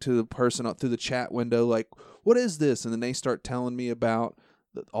talking to the person up through the chat window, like, what is this? And then they start telling me about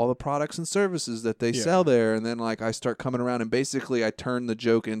all the products and services that they sell there. And then like, I start coming around, and basically I turn the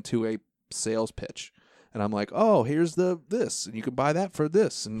joke into a sales pitch, and I'm like, oh, here's this, and you can buy that for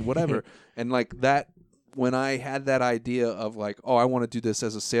this and whatever. And like that, when I had that idea of like, oh, I want to do this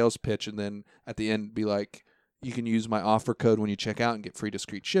as a sales pitch, and then at the end be like, you can use my offer code when you check out and get free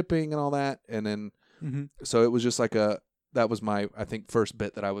discreet shipping and all that. And then so it was just like that was my, I think, first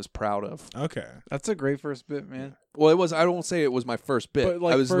bit that I was proud of. Okay. That's a great first bit, man. Well, it was, I won't say it was my first bit, but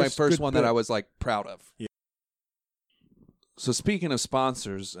like it was my first one bit. that I was like proud of. Yeah. So speaking of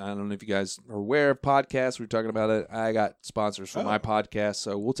sponsors, I don't know if you guys are aware of podcasts. We were talking about it. I got sponsors for my podcast,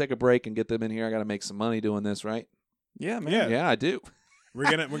 so we'll take a break and get them in here. I got to make some money doing this, right? Yeah, man. Yeah, I do.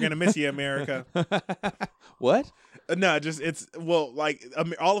 We're gonna miss you, America. What? No, just like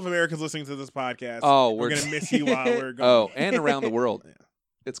all of America's listening to this podcast. Oh, we're gonna miss you while we're gone. Oh, and around the world.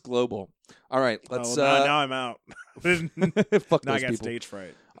 It's global. All right, let's. Now I'm out. Fuck now those I got people. stage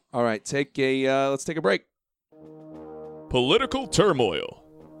fright. All right, let's take a break. Political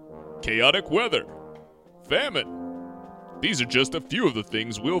turmoil, chaotic weather, famine. These are just a few of the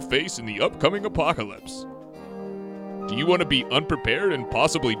things we'll face in the upcoming apocalypse. Do you want to be unprepared and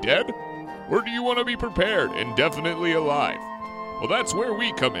possibly dead? Or do you want to be prepared and definitely alive? Well, that's where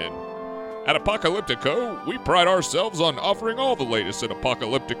we come in. At Apocalyptico, we pride ourselves on offering all the latest in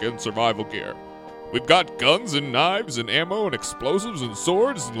apocalyptic and survival gear. We've got guns and knives and ammo and explosives and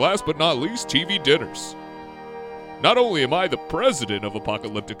swords, and last but not least, TV dinners. Not only am I the president of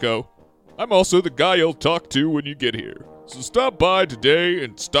Apocalyptico, I'm also the guy you'll talk to when you get here. So stop by today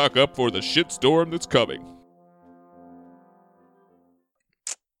and stock up for the shitstorm that's coming.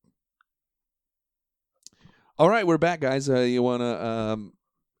 All right, we're back, guys. You wanna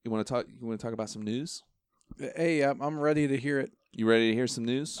talk about some news? Hey, I'm ready to hear it. You ready to hear some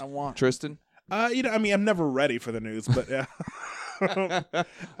news? I want. Tristan? I'm never ready for the news, but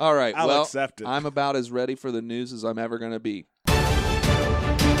All right. I'll accept it. I'm about as ready for the news as I'm ever going to be.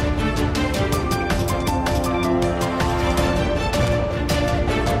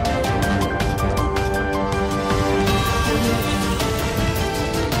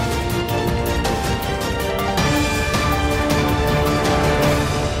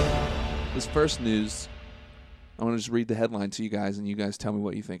 This first news, I'm going to just read the headline to you guys, and you guys tell me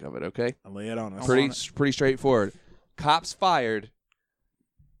what you think of it, okay? I'll lay it on us. Pretty straightforward. Cops fired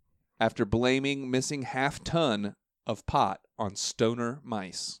after blaming missing half-ton of pot on stoner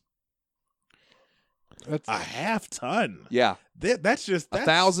mice. That's A half ton. Yeah, That's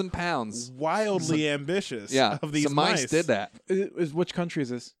 1,000 pounds. wildly ambitious. Yeah, of these some mice did that. which country is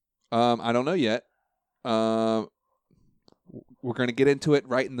this? I don't know yet. We're going to get into it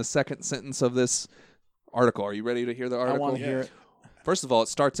right in the second sentence of this article. Are you ready to hear the article? I want to hear it. First of all, it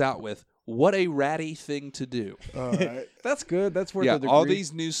starts out with, what a ratty thing to do. All right. That's good. That's worth Yeah, a degree. all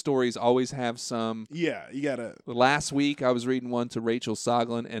these news stories always have some. Yeah, you gotta. Last week, I was reading one to Rachel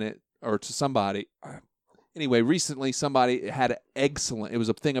Soglin, or to somebody. Anyway, recently, somebody had excellent. It was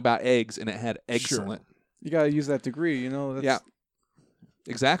a thing about eggs, and it had excellent. You got to use that degree, you know? That's, Yeah,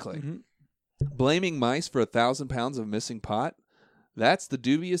 exactly. Mhm. Blaming mice for 1,000 pounds of missing pot. That's the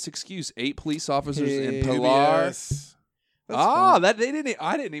dubious excuse 8 police officers in Pilar. Dubious. That's I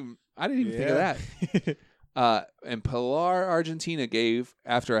didn't even think of that. And Pilar, Argentina gave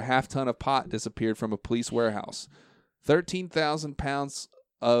after a half ton of pot disappeared from a police warehouse. 13,000 pounds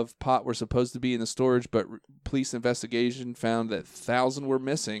of pot were supposed to be in the storage, but police investigation found that 1,000 were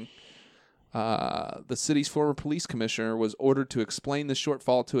missing. The city's former police commissioner was ordered to explain the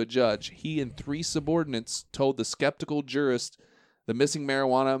shortfall to a judge. He and 3 subordinates told the skeptical jurist the missing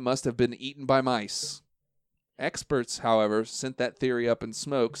marijuana must have been eaten by mice. Experts, however, sent that theory up in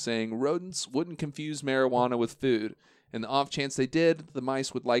smoke, saying rodents wouldn't confuse marijuana with food. In the off chance they did, the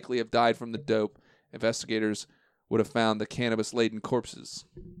mice would likely have died from the dope. Investigators would have found the cannabis-laden corpses.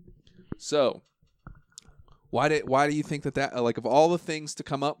 So, why do you think that like of all the things to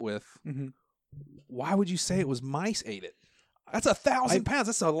come up with, why would you say it was mice ate it? That's 1,000 pounds.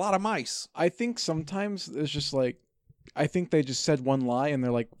 That's a lot of mice. I think sometimes it's just like, I think they just said one lie and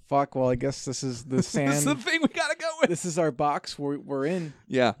they're like, fuck, well, I guess this is the sand. This is the thing we gotta go with. This is our box we're in.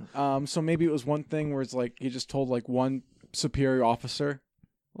 Yeah. So maybe it was one thing where it's like he just told like one superior officer,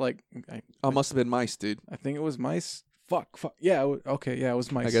 like Must have been mice, dude. I think it was mice. Fuck. Yeah. Okay. Yeah, it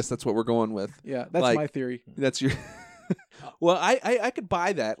was mice. I guess that's what we're going with. Yeah, that's like- my theory. That's your. Well, I could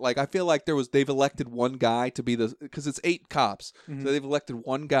buy that. Like, I feel like they've elected one guy to be because it's 8 cops, so they've elected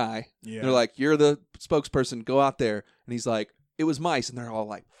one guy. Yeah. They're like, you're the spokesperson. Go out there, and he's like, it was mice, and they're all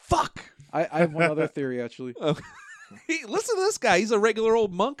like, fuck. I have one other theory actually. Hey, listen to this guy. He's a regular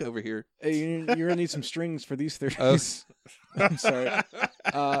old monk over here. Hey, you're gonna need some strings for these theories. I'm sorry.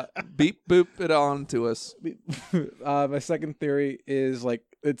 Beep boop it on to us. My second theory is like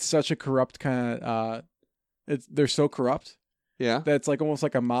it's such a corrupt kind of. They're so corrupt Yeah. that's like almost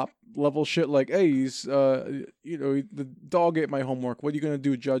like a mop level shit. Like, hey, he's the dog ate my homework. What are you gonna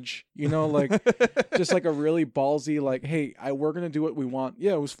do, judge? You know, like just like a really ballsy like, hey, we're gonna do what we want.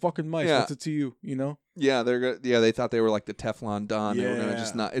 Yeah, it was fucking mice. Yeah. What's it to you? You know? Yeah, they thought they were like the Teflon Don. They were gonna Yeah.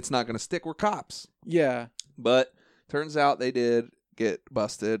 just not. It's not gonna stick. We're cops. Yeah. But turns out they did get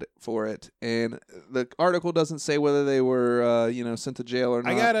busted for it, and the article doesn't say whether they were sent to jail or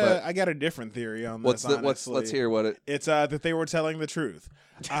not. I got a different theory on this. Honestly. Let's hear what it. It's that they were telling the truth.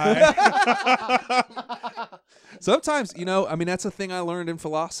 Sometimes, that's a thing I learned in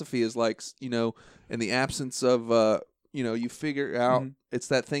philosophy is like, in the absence of you figure out it's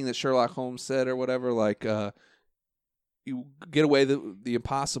that thing that Sherlock Holmes said or whatever, like you get away the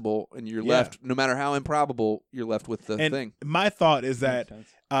impossible, and you're left, no matter how improbable, you're left with the thing. My thought is that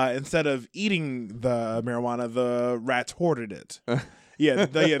instead of eating the marijuana, the rats hoarded it.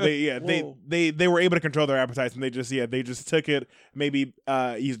 Whoa. they were able to control their appetites, and they just took it, maybe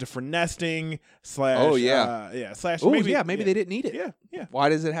used it for nesting slash. Oh, yeah. Slash. Oh, maybe, maybe they didn't eat it. Yeah. Why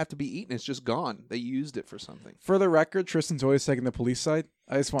does it have to be eaten? It's just gone. They used it for something. For the record, Tristan's always taking the police side.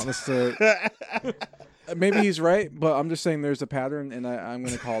 I just want us to. Maybe he's right, but I'm just saying there's a pattern, and I'm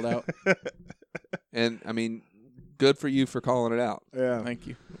going to call it out. And, I mean, good for you for calling it out. Yeah. Thank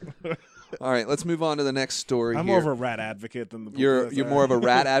you. All right, let's move on to the next story I'm here. more of a rat advocate than the. You're more of a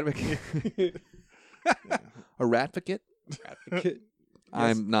rat advocate? A ratficate?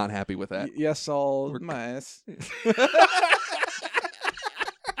 I'm not happy with that. Yes, all mice.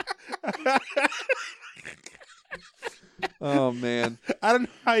 Oh, man. I don't know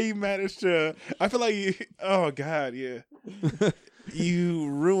how you managed to. I feel like you. Oh God, yeah. You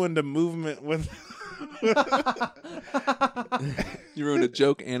ruined a movement with. You ruined a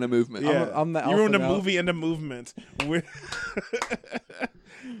joke and a movement. Yeah, I'm the you ruined a alpha male. movie and a movement.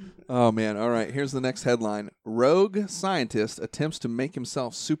 Oh, man. All right, here's the next headline. Rogue scientist attempts to make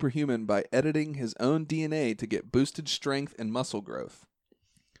himself superhuman by editing his own DNA to get boosted strength and muscle growth.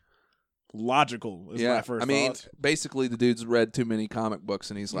 Logical is my first I mean, thought. basically the dude's read too many comic books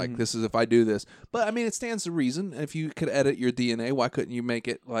and he's like, this is if I do this. But I mean, it stands to reason. If you could edit your DNA, why couldn't you make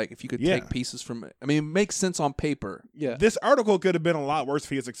it like if you could take pieces from it? I mean, it makes sense on paper. Yeah. This article could have been a lot worse if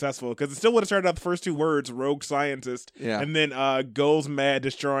he was successful, because it still would have started out the first two words, rogue scientist, and then goes mad,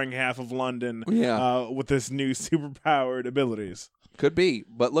 destroying half of London with his new superpowered abilities. Could be.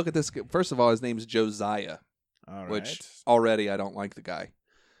 But look at this. First of all, his name's Josiah, All right. which already I don't like the guy.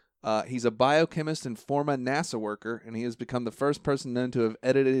 He's a biochemist and former NASA worker, and he has become the first person known to have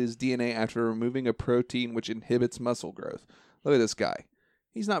edited his DNA after removing a protein which inhibits muscle growth. Look at this guy.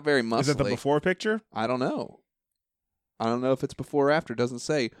 He's not very muscly. Is it the before picture? I don't know. I don't know if it's before or after. It doesn't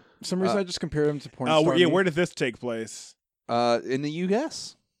say. For some reason, I just compared him to porn star. Where did this take place? In the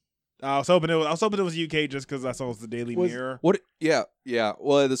U.S. I was hoping it was UK just because I saw it was the Daily Mirror. What? Yeah.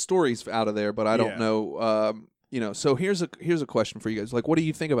 Well, the story's out of there, but I don't know. So here's a question for you guys. Like, what do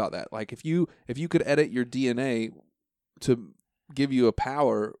you think about that? Like, if you could edit your DNA to give you a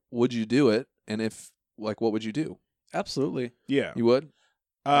power, would you do it? And if what would you do? Absolutely. Yeah, You would.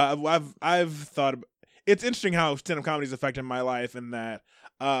 I've thought. It's interesting how stand-up comedy's affected my life, and that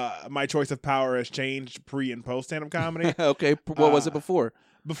my choice of power has changed pre and post stand-up comedy. Okay. What was it before?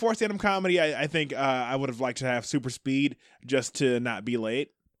 Before stand-up comedy, I think I would have liked to have super speed just to not be late.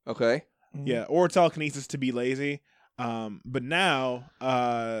 Okay. Yeah, or telekinesis to be lazy. But now,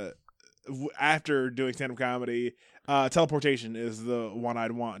 after doing stand-up comedy, teleportation is the one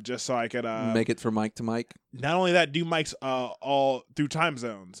I'd want, just so I could Make it from mic to mic. not only that, do mics all through time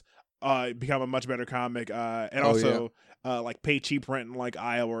zones, become a much better comic, and also like pay cheap rent in like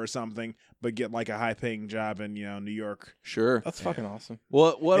Iowa or something, but get like a high-paying job in New York. Sure. That's fucking awesome.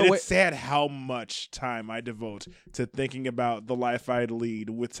 What? And it's sad how much time I devote to thinking about the life I'd lead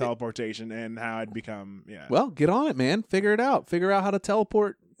with teleportation and how I'd become. Yeah. Well, get on it, man. Figure it out. Figure out how to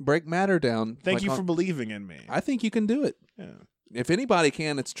teleport, break matter down. Thank you for believing in me. I think you can do it. Yeah. If anybody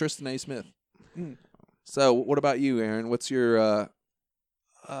can, it's Tristan A. Smith. Mm. So, what about you, Aaron? What's your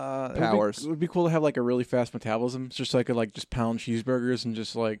powers? It would be cool to have like a really fast metabolism, just so I could like just pound cheeseburgers and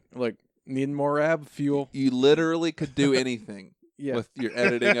just like need more ab fuel. You literally could do anything Yeah. with your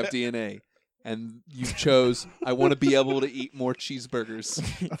editing of DNA, and you chose, I want to be able to eat more cheeseburgers.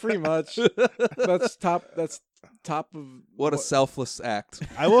 Pretty much. That's top of What a selfless act.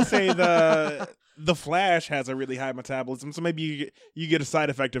 I will say the Flash has a really high metabolism, so maybe you get a side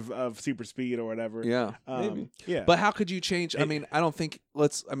effect of super speed or whatever. Yeah. Maybe. Yeah. But how could you change? I mean, I don't think,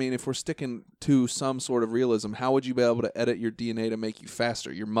 if we're sticking to some sort of realism, how would you be able to edit your DNA to make you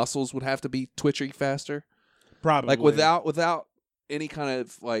faster? Your muscles would have to be twitchy faster? probably Like without any kind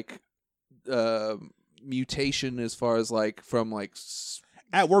of like mutation as far as like from like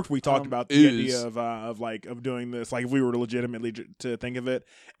at work we talked about the ooze. idea of doing this, like if we were to legitimately to think of it,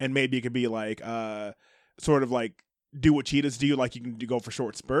 and maybe it could be like sort of like do what cheetahs do, like you can go for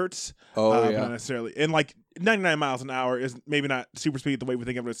short spurts. But not necessarily, and like 99 miles an hour is maybe not super speed the way we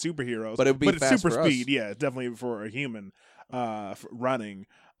think of it as superheroes, But it would be it's fast super for us. speed. Yeah, it's definitely for a human for running.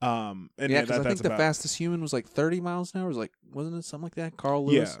 And yeah, because I think that's the about, fastest human was like 30 miles an hour. Wasn't it something like that? Carl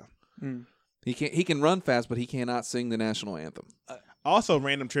Lewis. Yeah. Mm. He can run fast, but he cannot sing the national anthem. Also,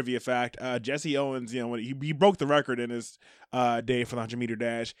 random trivia fact: Jesse Owens, when he broke the record in his day for the 100-meter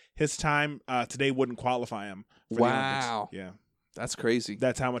dash, his time today wouldn't qualify him. For the Wow. Olympics. Yeah, That's crazy.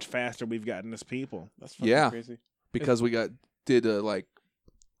 that's how much faster we've gotten as people. That's fucking Yeah. crazy. Because we did like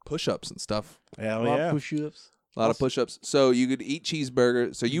push-ups and stuff. Hell Rob yeah! push-ups. A lot of push-ups. So you could eat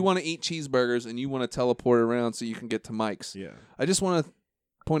cheeseburgers. So you want to eat cheeseburgers and you want to teleport around so you can get to Mike's. Yeah. I just want to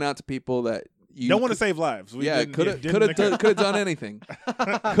point out to people that you Don't want to save lives. We Yeah, didn't- could it didn't have occur. done anything.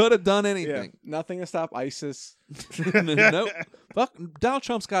 Could have done anything. Nothing to stop ISIS. Nope. Fuck, Donald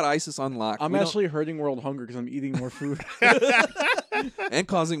Trump's got ISIS on lock. I'm We don't- actually hurting world hunger because I'm eating more food. and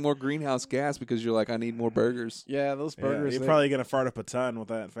causing more greenhouse gas because you're like, I need more burgers. Yeah, those Yeah, burgers. you're they- probably gonna fart up a ton with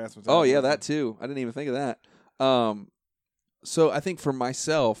that fast food. Oh yeah, that too. I didn't even think of that. So I think for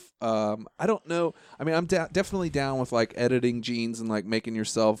myself, I don't know. I mean, I'm definitely down with like editing genes and like making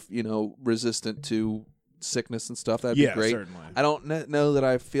yourself, resistant to sickness and stuff. That'd be great. Certainly. I don't know that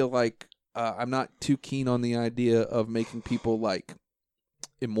I feel like I'm not too keen on the idea of making people like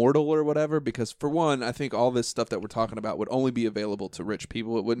immortal or whatever, because for one, I think all this stuff that we're talking about would only be available to rich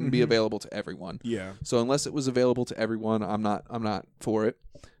people. It wouldn't be available to everyone. Yeah. So unless it was available to everyone, I'm not for it.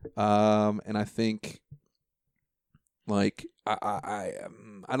 And I think like I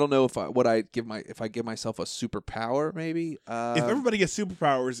don't know if I give myself a superpower maybe. If everybody gets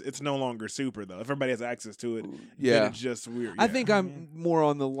superpowers, it's no longer super though. If everybody has access to it, yeah, then it's just weird. I Yeah. think I'm more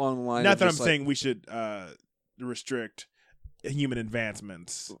on the long line. Not of that I'm just, like, saying we should restrict human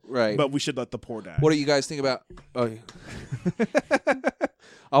advancements, right, but we should let the poor die. what do you guys think about? Oh, yeah.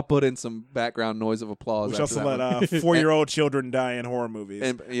 I'll put in some background noise of applause. We should after also that let one. 4-year-old children die in horror movies.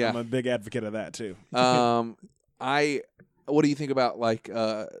 And, yeah. I'm a big advocate of that too. What do you think about like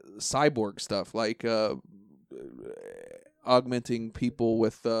cyborg stuff, like augmenting people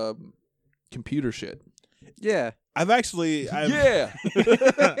with computer shit? Yeah. I've Yeah.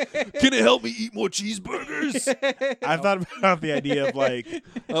 Can it help me eat more cheeseburgers? I've thought about the idea of like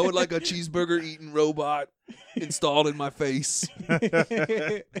I would like a cheeseburger eating robot installed in my face.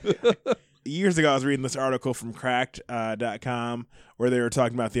 years ago I was reading this article from cracked.com where they were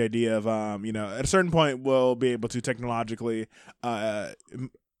talking about the idea of at a certain point we'll be able to technologically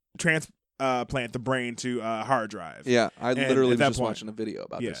transplant the brain to a hard drive. Yeah, I And literally at was that just point- watching a video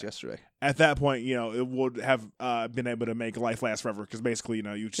about this Yeah. yesterday. At that point, it would have been able to make life last forever because basically,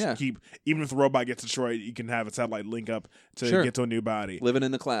 you just Yeah. keep, even if the robot gets destroyed, you can have a satellite link up to Sure. get to a new body. Living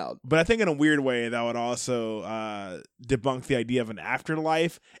in the cloud. But I think in a weird way that would also debunk the idea of an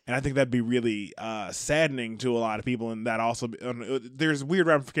afterlife, and I think that'd be really saddening to a lot of people. And that also there's weird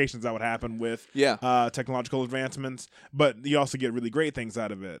ramifications that would happen with Yeah. technological advancements, but you also get really great things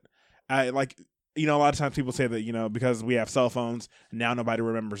out of it. A lot of times people say that because we have cell phones now nobody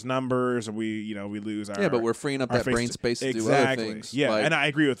remembers numbers, or we lose our But we're freeing up our that face brain to- space to exactly. do other things. Yeah, like and I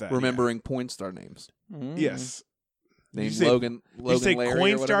agree with that. remembering porn star names. Mm. Yeah. Yes. Named you say- Logan Did you say Larry or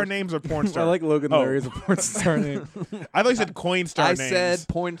Coinstar whatever. names or porn star? I like Logan Oh. Larry as a porn star name. I thought you said Coinstar I names. said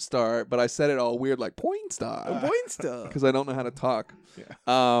porn star, but I said it all weird like porn star. porn star. Because I don't know how to talk.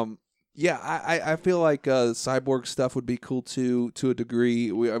 I feel like cyborg stuff would be cool too, to a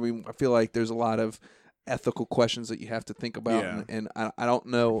degree. I feel like there's a lot of ethical questions that you have to think about, Yeah. and I don't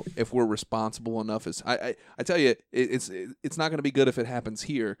know if we're responsible enough. As I tell you, it's not going to be good if it happens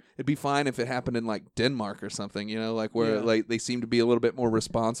here. It'd be fine if it happened in like Denmark or something, like where Yeah. like they seem to be a little bit more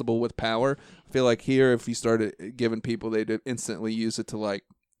responsible with power. I feel like here, if you started giving people, they'd instantly use it to like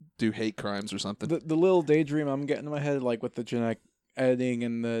do hate crimes or something. The little daydream I'm getting in my head, like with the genetic editing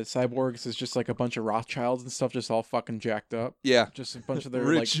and the cyborgs, is just like a bunch of Rothschilds and stuff, just all fucking jacked up. Yeah, Just a bunch of their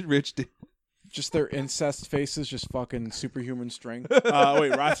rich. just their incest faces, just fucking superhuman strength.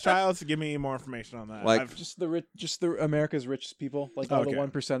 Wait, Rothschilds? Give me more information on that. Like- I've- Just the America's richest people, like all Okay. the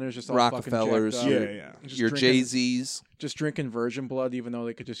 1%ers, just all Rockefellers. fucking jacked up. yeah. Just Your drinking- Jay-Z's. just drinking virgin blood, even though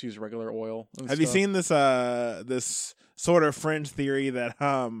they could just use regular oil. and Have you stuff. seen this this sort of fringe theory that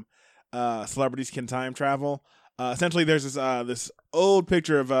celebrities can time travel? Essentially, there's this old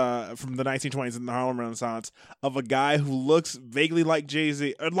picture of from the 1920s in the Harlem Renaissance of a guy who looks vaguely like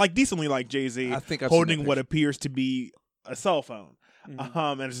Jay-Z, or like decently like Jay-Z, I think I've seen holding that what picture. appears to be a cell phone.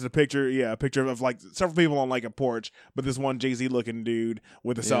 Mhm. And it's just a picture of like several people on like a porch, but this one Jay-Z looking dude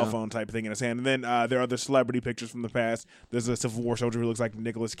with a cell Yeah. phone type thing in his hand. And then there are other celebrity pictures from the past. There's a Civil War soldier who looks like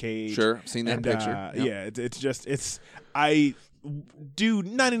Nicolas Cage. Sure, I've seen that And, picture. Yep. Yeah, I do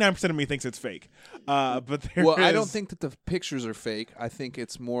 99% of me thinks it's fake. But there Well, I is- don't think that the pictures are fake. I think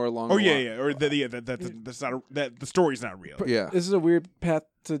it's more along. Or the line. or that's not that the story's not real. Yeah. This is a weird path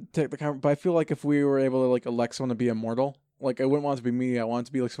to take the conversation, but I feel like if we were able to like elect someone to be immortal, like I wouldn't want it to be me. I want it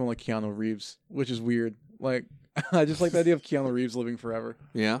to be like someone like Keanu Reeves, which is weird. Like I just like the idea of Keanu Reeves living forever.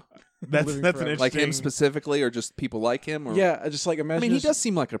 Yeah. That's Living an forever. interesting. Like him specifically, or just people like him? Or? Yeah, I just like I imagine. mean, he just- does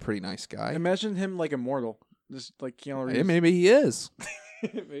seem like a pretty nice guy. Imagine him like immortal, just like Keanu Reeves. Yeah, maybe he is.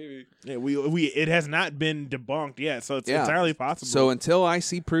 Maybe. Yeah, we it has not been debunked yet, so it's Yeah. entirely possible. So until I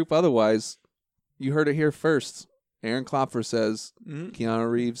see proof otherwise, You heard it here first. Aaron Klopfer says Keanu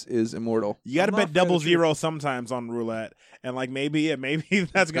Reeves is immortal. You got to I'm bet not double afraid of zero sometimes on roulette, and like maybe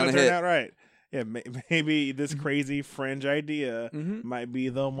that's gonna turn hit. out right. Yeah, maybe this crazy fringe idea might be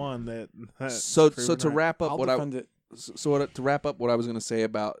the one that. So to wrap up I'll what defend it. to wrap up what I was going to say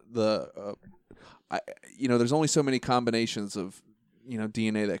about the, there's only so many combinations of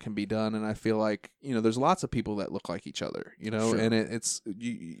DNA that can be done, and I feel like there's lots of people that look like each other, Sure. and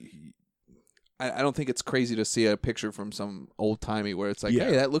I don't think it's crazy to see a picture from some old timey where it's like, Yeah.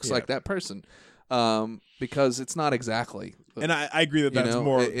 hey, that looks Yeah. like that person, because it's not exactly. And I agree that that's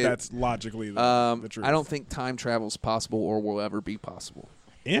more it- that's logically the truth. I don't think time travel is possible or will ever be possible.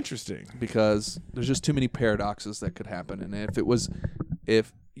 Interesting. Because there's just too many paradoxes that could happen, and if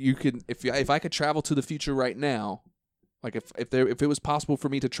I could travel to the future right now, like if it was possible for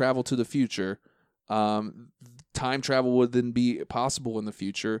me to travel to the future, time travel would then be possible in the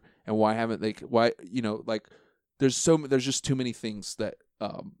future, and there's just too many things that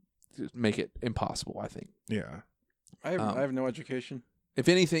make it impossible, I think. Yeah. I have no education. If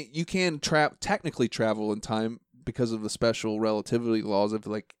anything, you can technically travel in time because of the special relativity laws of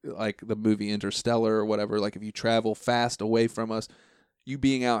like the movie Interstellar or whatever. Like if you travel fast away from us, you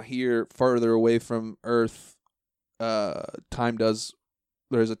being out here farther away from Earth, there's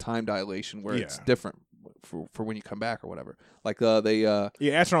a time dilation where it's Yeah. different for when you come back or whatever. Like Yeah,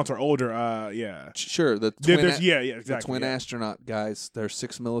 astronauts are older. Yeah. sure, the There- twin, there's, yeah, the exactly. twin yeah. astronaut guys, they're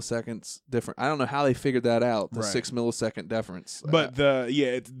 6 milliseconds different. I don't know how they figured that out. The Right. 6 millisecond difference. But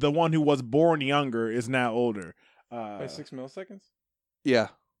it's the one who was born younger is now older. By 6 milliseconds? yeah.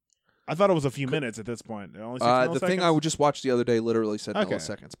 I thought it was a few minutes at this point. Only 6 The thing I milliseconds? just watched the other day literally said Okay.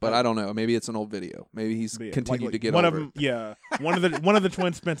 milliseconds, but I don't know. Maybe it's an old video. Maybe he's But yeah, continued like to get one over of them. Yeah, one of the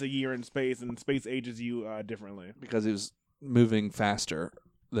twins spent a year in space, and space ages you differently. it because he was moving faster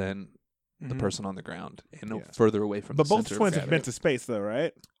than the Mhm. person on the ground and Yeah. further away from But the both center of twins have been gravity. to space, though,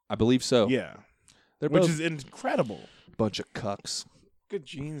 right? I believe so. Yeah, They're which both is incredible. a bunch of cucks. Good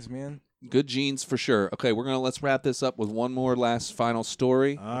genes, man. Good genes for sure. Okay, let's wrap this up with one more last final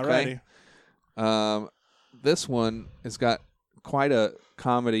story. Alrighty. Okay? This one has got quite a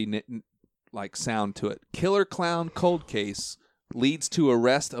comedy like sound to it. Killer clown cold case leads to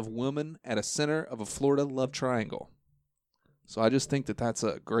arrest of woman at a center of a Florida love triangle. So I just think that's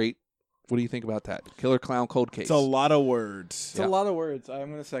a great. What do you think about that? Killer clown cold case. It's a lot of words. It's a lot of words. I'm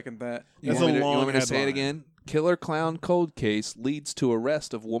going to second that. You That's want a me to- you long want me to say it headline. again? Killer clown cold case leads to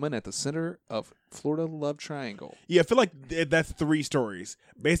arrest of woman at the center of Florida love triangle. Yeah, I feel like that's 3 stories.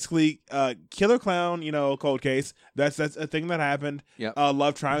 Basically, killer clown, cold case. That's a thing that happened. Yep.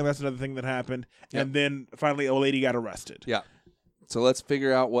 Love triangle. That's another thing that happened. Yep. And then finally, a lady got arrested. Yeah. So let's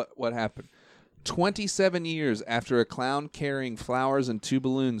figure out what happened. 27 years after a clown carrying flowers and 2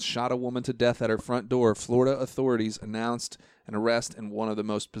 balloons shot a woman to death at her front door, Florida authorities announced an arrest in one of the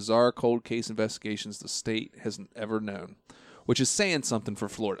most bizarre cold case investigations the state has ever known, which is saying something for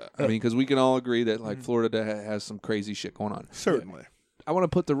Florida. I mean, because we can all agree that Florida has some crazy shit going on. Certainly. I want to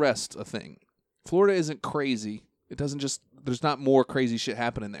put the rest a thing. Florida isn't crazy. It doesn't just. There's not more crazy shit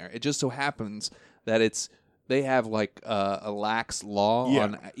happening there. It just so happens that they have like a lax law Yeah.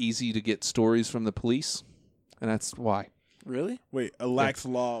 on easy to get stories from the police, and that's why. Really? Wait, a lax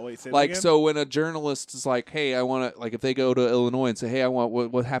law. Wait, say that Like, again? so when a journalist is like, "Hey, I want to," like, if they go to Illinois and say, "Hey, I want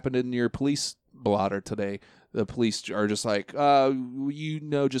what happened in your police blotter today," the police are just like,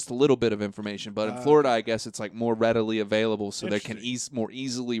 just a little bit of information. But in Florida, I guess it's like more readily available, so they can more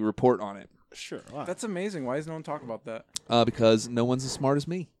easily report on it. Sure. Wow. That's amazing. Why does no one talk about that? Because no one's as smart as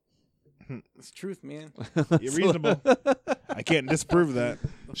me. It's truth, man. reasonable. I can't disprove that.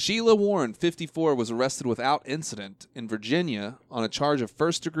 Sheila Warren, 54, was arrested without incident in Virginia on a charge of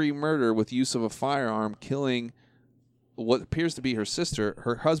first-degree murder with use of a firearm, killing what appears to be her sister,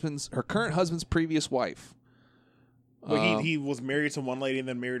 her current husband's previous wife. Well, he was married to one lady and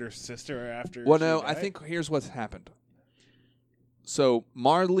then married her sister after. Well, she no, died? I think here's what's happened. So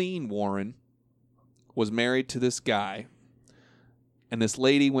Marlene Warren was married to this guy, and this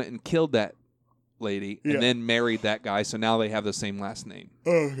lady went and killed that lady, Yeah. and then married that guy. So now they have the same last name.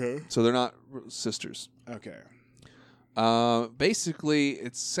 Okay. So they're not sisters. Okay. Basically,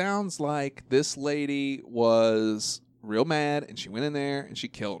 it sounds like this lady was real mad, and she went in there and she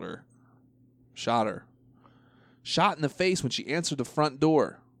killed her, shot her, shot in the face when she answered the front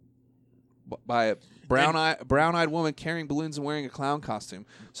door by a brown-eyed woman carrying balloons and wearing a clown costume.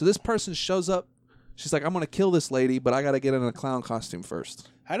 So this person shows up. She's like, "I'm going to kill this lady, but I got to get in a clown costume first."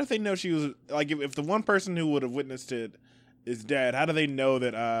 How do they know she was like? If the one person who would have witnessed it is dead, how do they know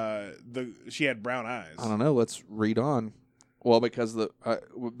that she had brown eyes? I don't know. Let's read on. Well, because the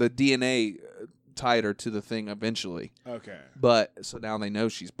DNA tied her to the thing eventually. Okay. But so now they know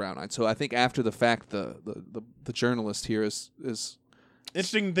she's brown-eyed. So I think after the fact, the journalist here is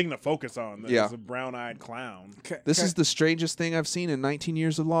Interesting thing to focus on. Yeah. Is a brown-eyed clown. this is the strangest thing I've seen in 19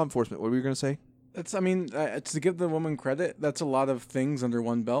 years of law enforcement. What were you going to say? It's, I mean, to give the woman credit, that's a lot of things under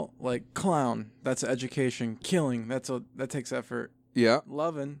one belt. Like clown, that's education. Killing, that takes effort. Yeah.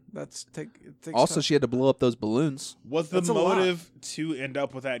 Loving, it takes Also, time. she had to blow up those balloons. Was the That's a lot. motive to end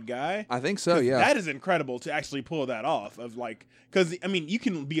up with that guy? I think so. 'Cause Yeah. That is incredible to actually pull that off. Of like, because I mean, you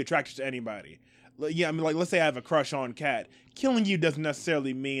can be attracted to anybody. Yeah, I mean, like, let's say I have a crush on Kat. Killing you doesn't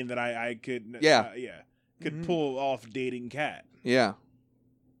necessarily mean that I could. Could pull off dating Kat. Yeah.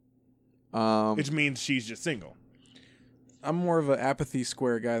 Which means she's just single. I'm more of an apathy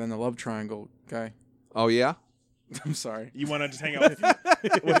square guy than a love triangle guy. Oh yeah. I'm sorry. You want to just hang out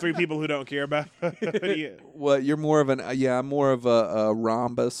with 3 people who don't care about you? Well, you're more of an I'm more of a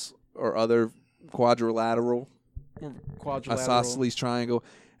rhombus or other quadrilateral, Quadrilateral. isosceles triangle.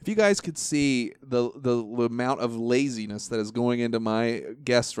 If you guys could see the amount of laziness that is going into my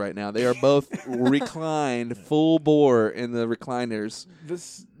guests right now, they are both reclined full bore in the recliners.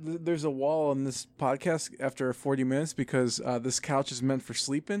 There's a wall in this podcast after 40 minutes because this couch is meant for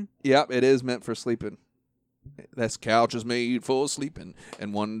sleeping. Yep, it is meant for sleeping. This couch is made for sleeping,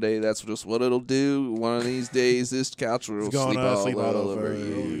 and one day that's just what it'll do. One of these days, this couch will sleep all over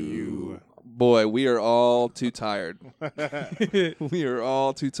you. Boy, we are all too tired. We are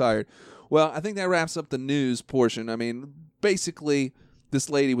all too tired. Well, I think that wraps up the news portion. I mean, basically, this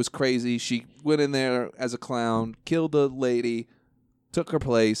lady was crazy. She went in there as a clown, killed the lady, took her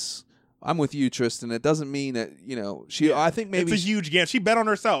place. I'm with you, Tristan. It doesn't mean that, she. Yeah, I think maybe it's a huge gamble. She bet on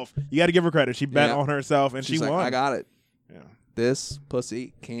herself. You got to give her credit. She bet on herself, and she's she like, won. I got it. Yeah. This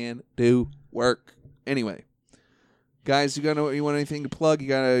pussy can do work. Anyway, guys, you want anything to plug?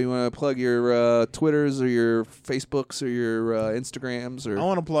 You want to plug your Twitters or your Facebooks or your Instagrams or? I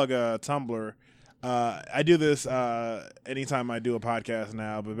want to plug Tumblr. I do this anytime I do a podcast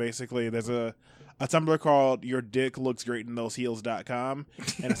now, but basically there's a Tumblr called YourDickLooksGreatInThoseHeels.com,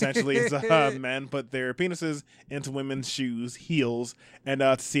 and essentially it's men put their penises into women's shoes, heels, and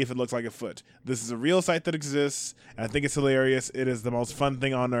to see if it looks like a foot. This is a real site that exists, and I think it's hilarious. It is the most fun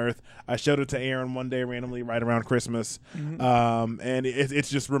thing on earth. I showed it to Aaron one day randomly right around Christmas, and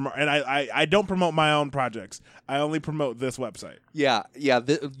it's just and I don't promote my own projects. I only promote this website. Yeah.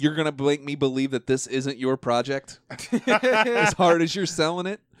 You're gonna make me believe that this isn't your project, as hard as you're selling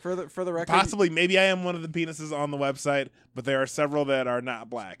it. For the record, Possibly, maybe I am one of the penises on the website, but there are several that are not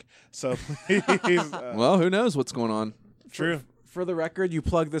black. So please. Well, who knows what's going on? True. For the record, you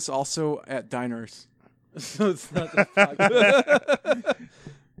plug this also at diners. So it's not the podcast.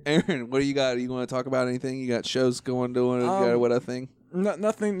 Aaron, what do you got? You want to talk about anything? You got shows going, doing what a thing?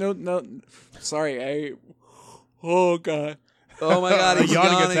 Nothing. No. Sorry. Oh God. Oh my God, he's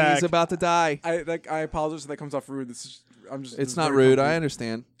Yawning yawning. attack. He's about to die. I apologize if that comes off rude. It's not rude. I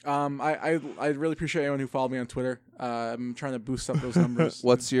understand. I really appreciate anyone who followed me on Twitter. I'm trying to boost up those numbers.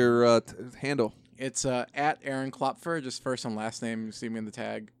 What's your handle? It's at Aaron Klopfer, just first and last name. You see me in the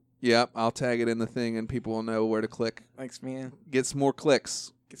tag. Yep, I'll tag it in the thing, and people will know where to click. Thanks, man. Get some more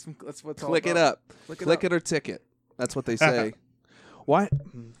clicks. That's what's all Click it about. up. Click it or ticket. That's what they say. Why?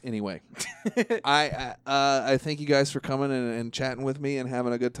 Anyway, I thank you guys for coming and chatting with me and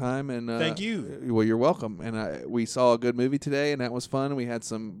having a good time. And Thank you. Well, you're welcome. And we saw a good movie today, and that was fun. We had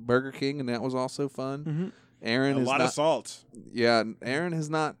some Burger King, and that was also fun. Mm-hmm. Aaron A lot of salt. Yeah, Aaron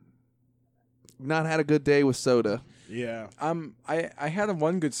has not had a good day with soda. Yeah. I had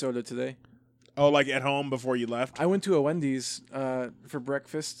one good soda today. Oh, like at home before you left? I went to a Wendy's for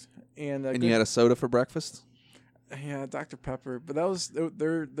breakfast, and you had a soda for breakfast? Yeah, Dr. Pepper, but that was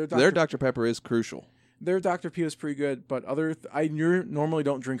their Dr. Pepper is crucial. Their Dr. P was pretty good, but I normally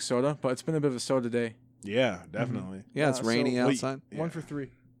don't drink soda, but it's been a bit of a soda day. Yeah, definitely. Mm-hmm. Yeah, it's rainy outside. Yeah. 1 for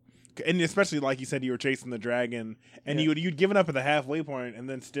 3. And especially like you said, you were chasing the dragon, and you'd given up at the halfway point, and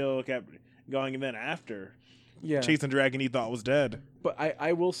then still kept going, and then after chasing the dragon, you thought was dead. But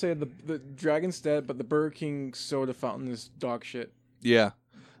I will say the dragon's dead, but the Burger King soda fountain is dog shit. Yeah,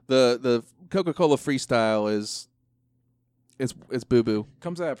 the Coca-Cola Freestyle is. It's boo boo.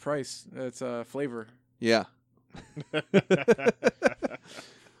 Comes at a price. It's flavor. Yeah.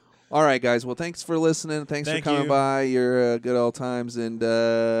 All right, guys. Well, thanks for listening. Thanks for coming by. You're good old times. And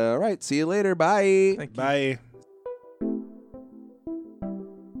all right, see you later. Bye. Thank you. Bye.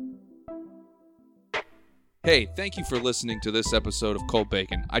 Hey, thank you for listening to this episode of Cold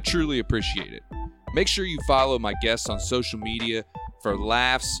Bacon. I truly appreciate it. Make sure you follow my guests on social media for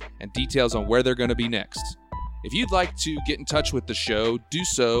laughs and details on where they're going to be next. If you'd like to get in touch with the show, do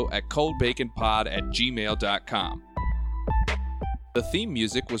so at coldbaconpod@gmail.com. The theme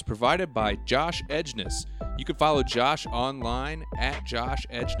music was provided by Josh Edgeness. You can follow Josh online at Josh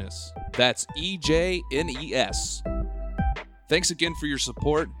Edgeness. That's EJNES. Thanks again for your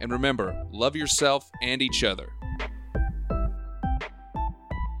support, and remember, love yourself and each other.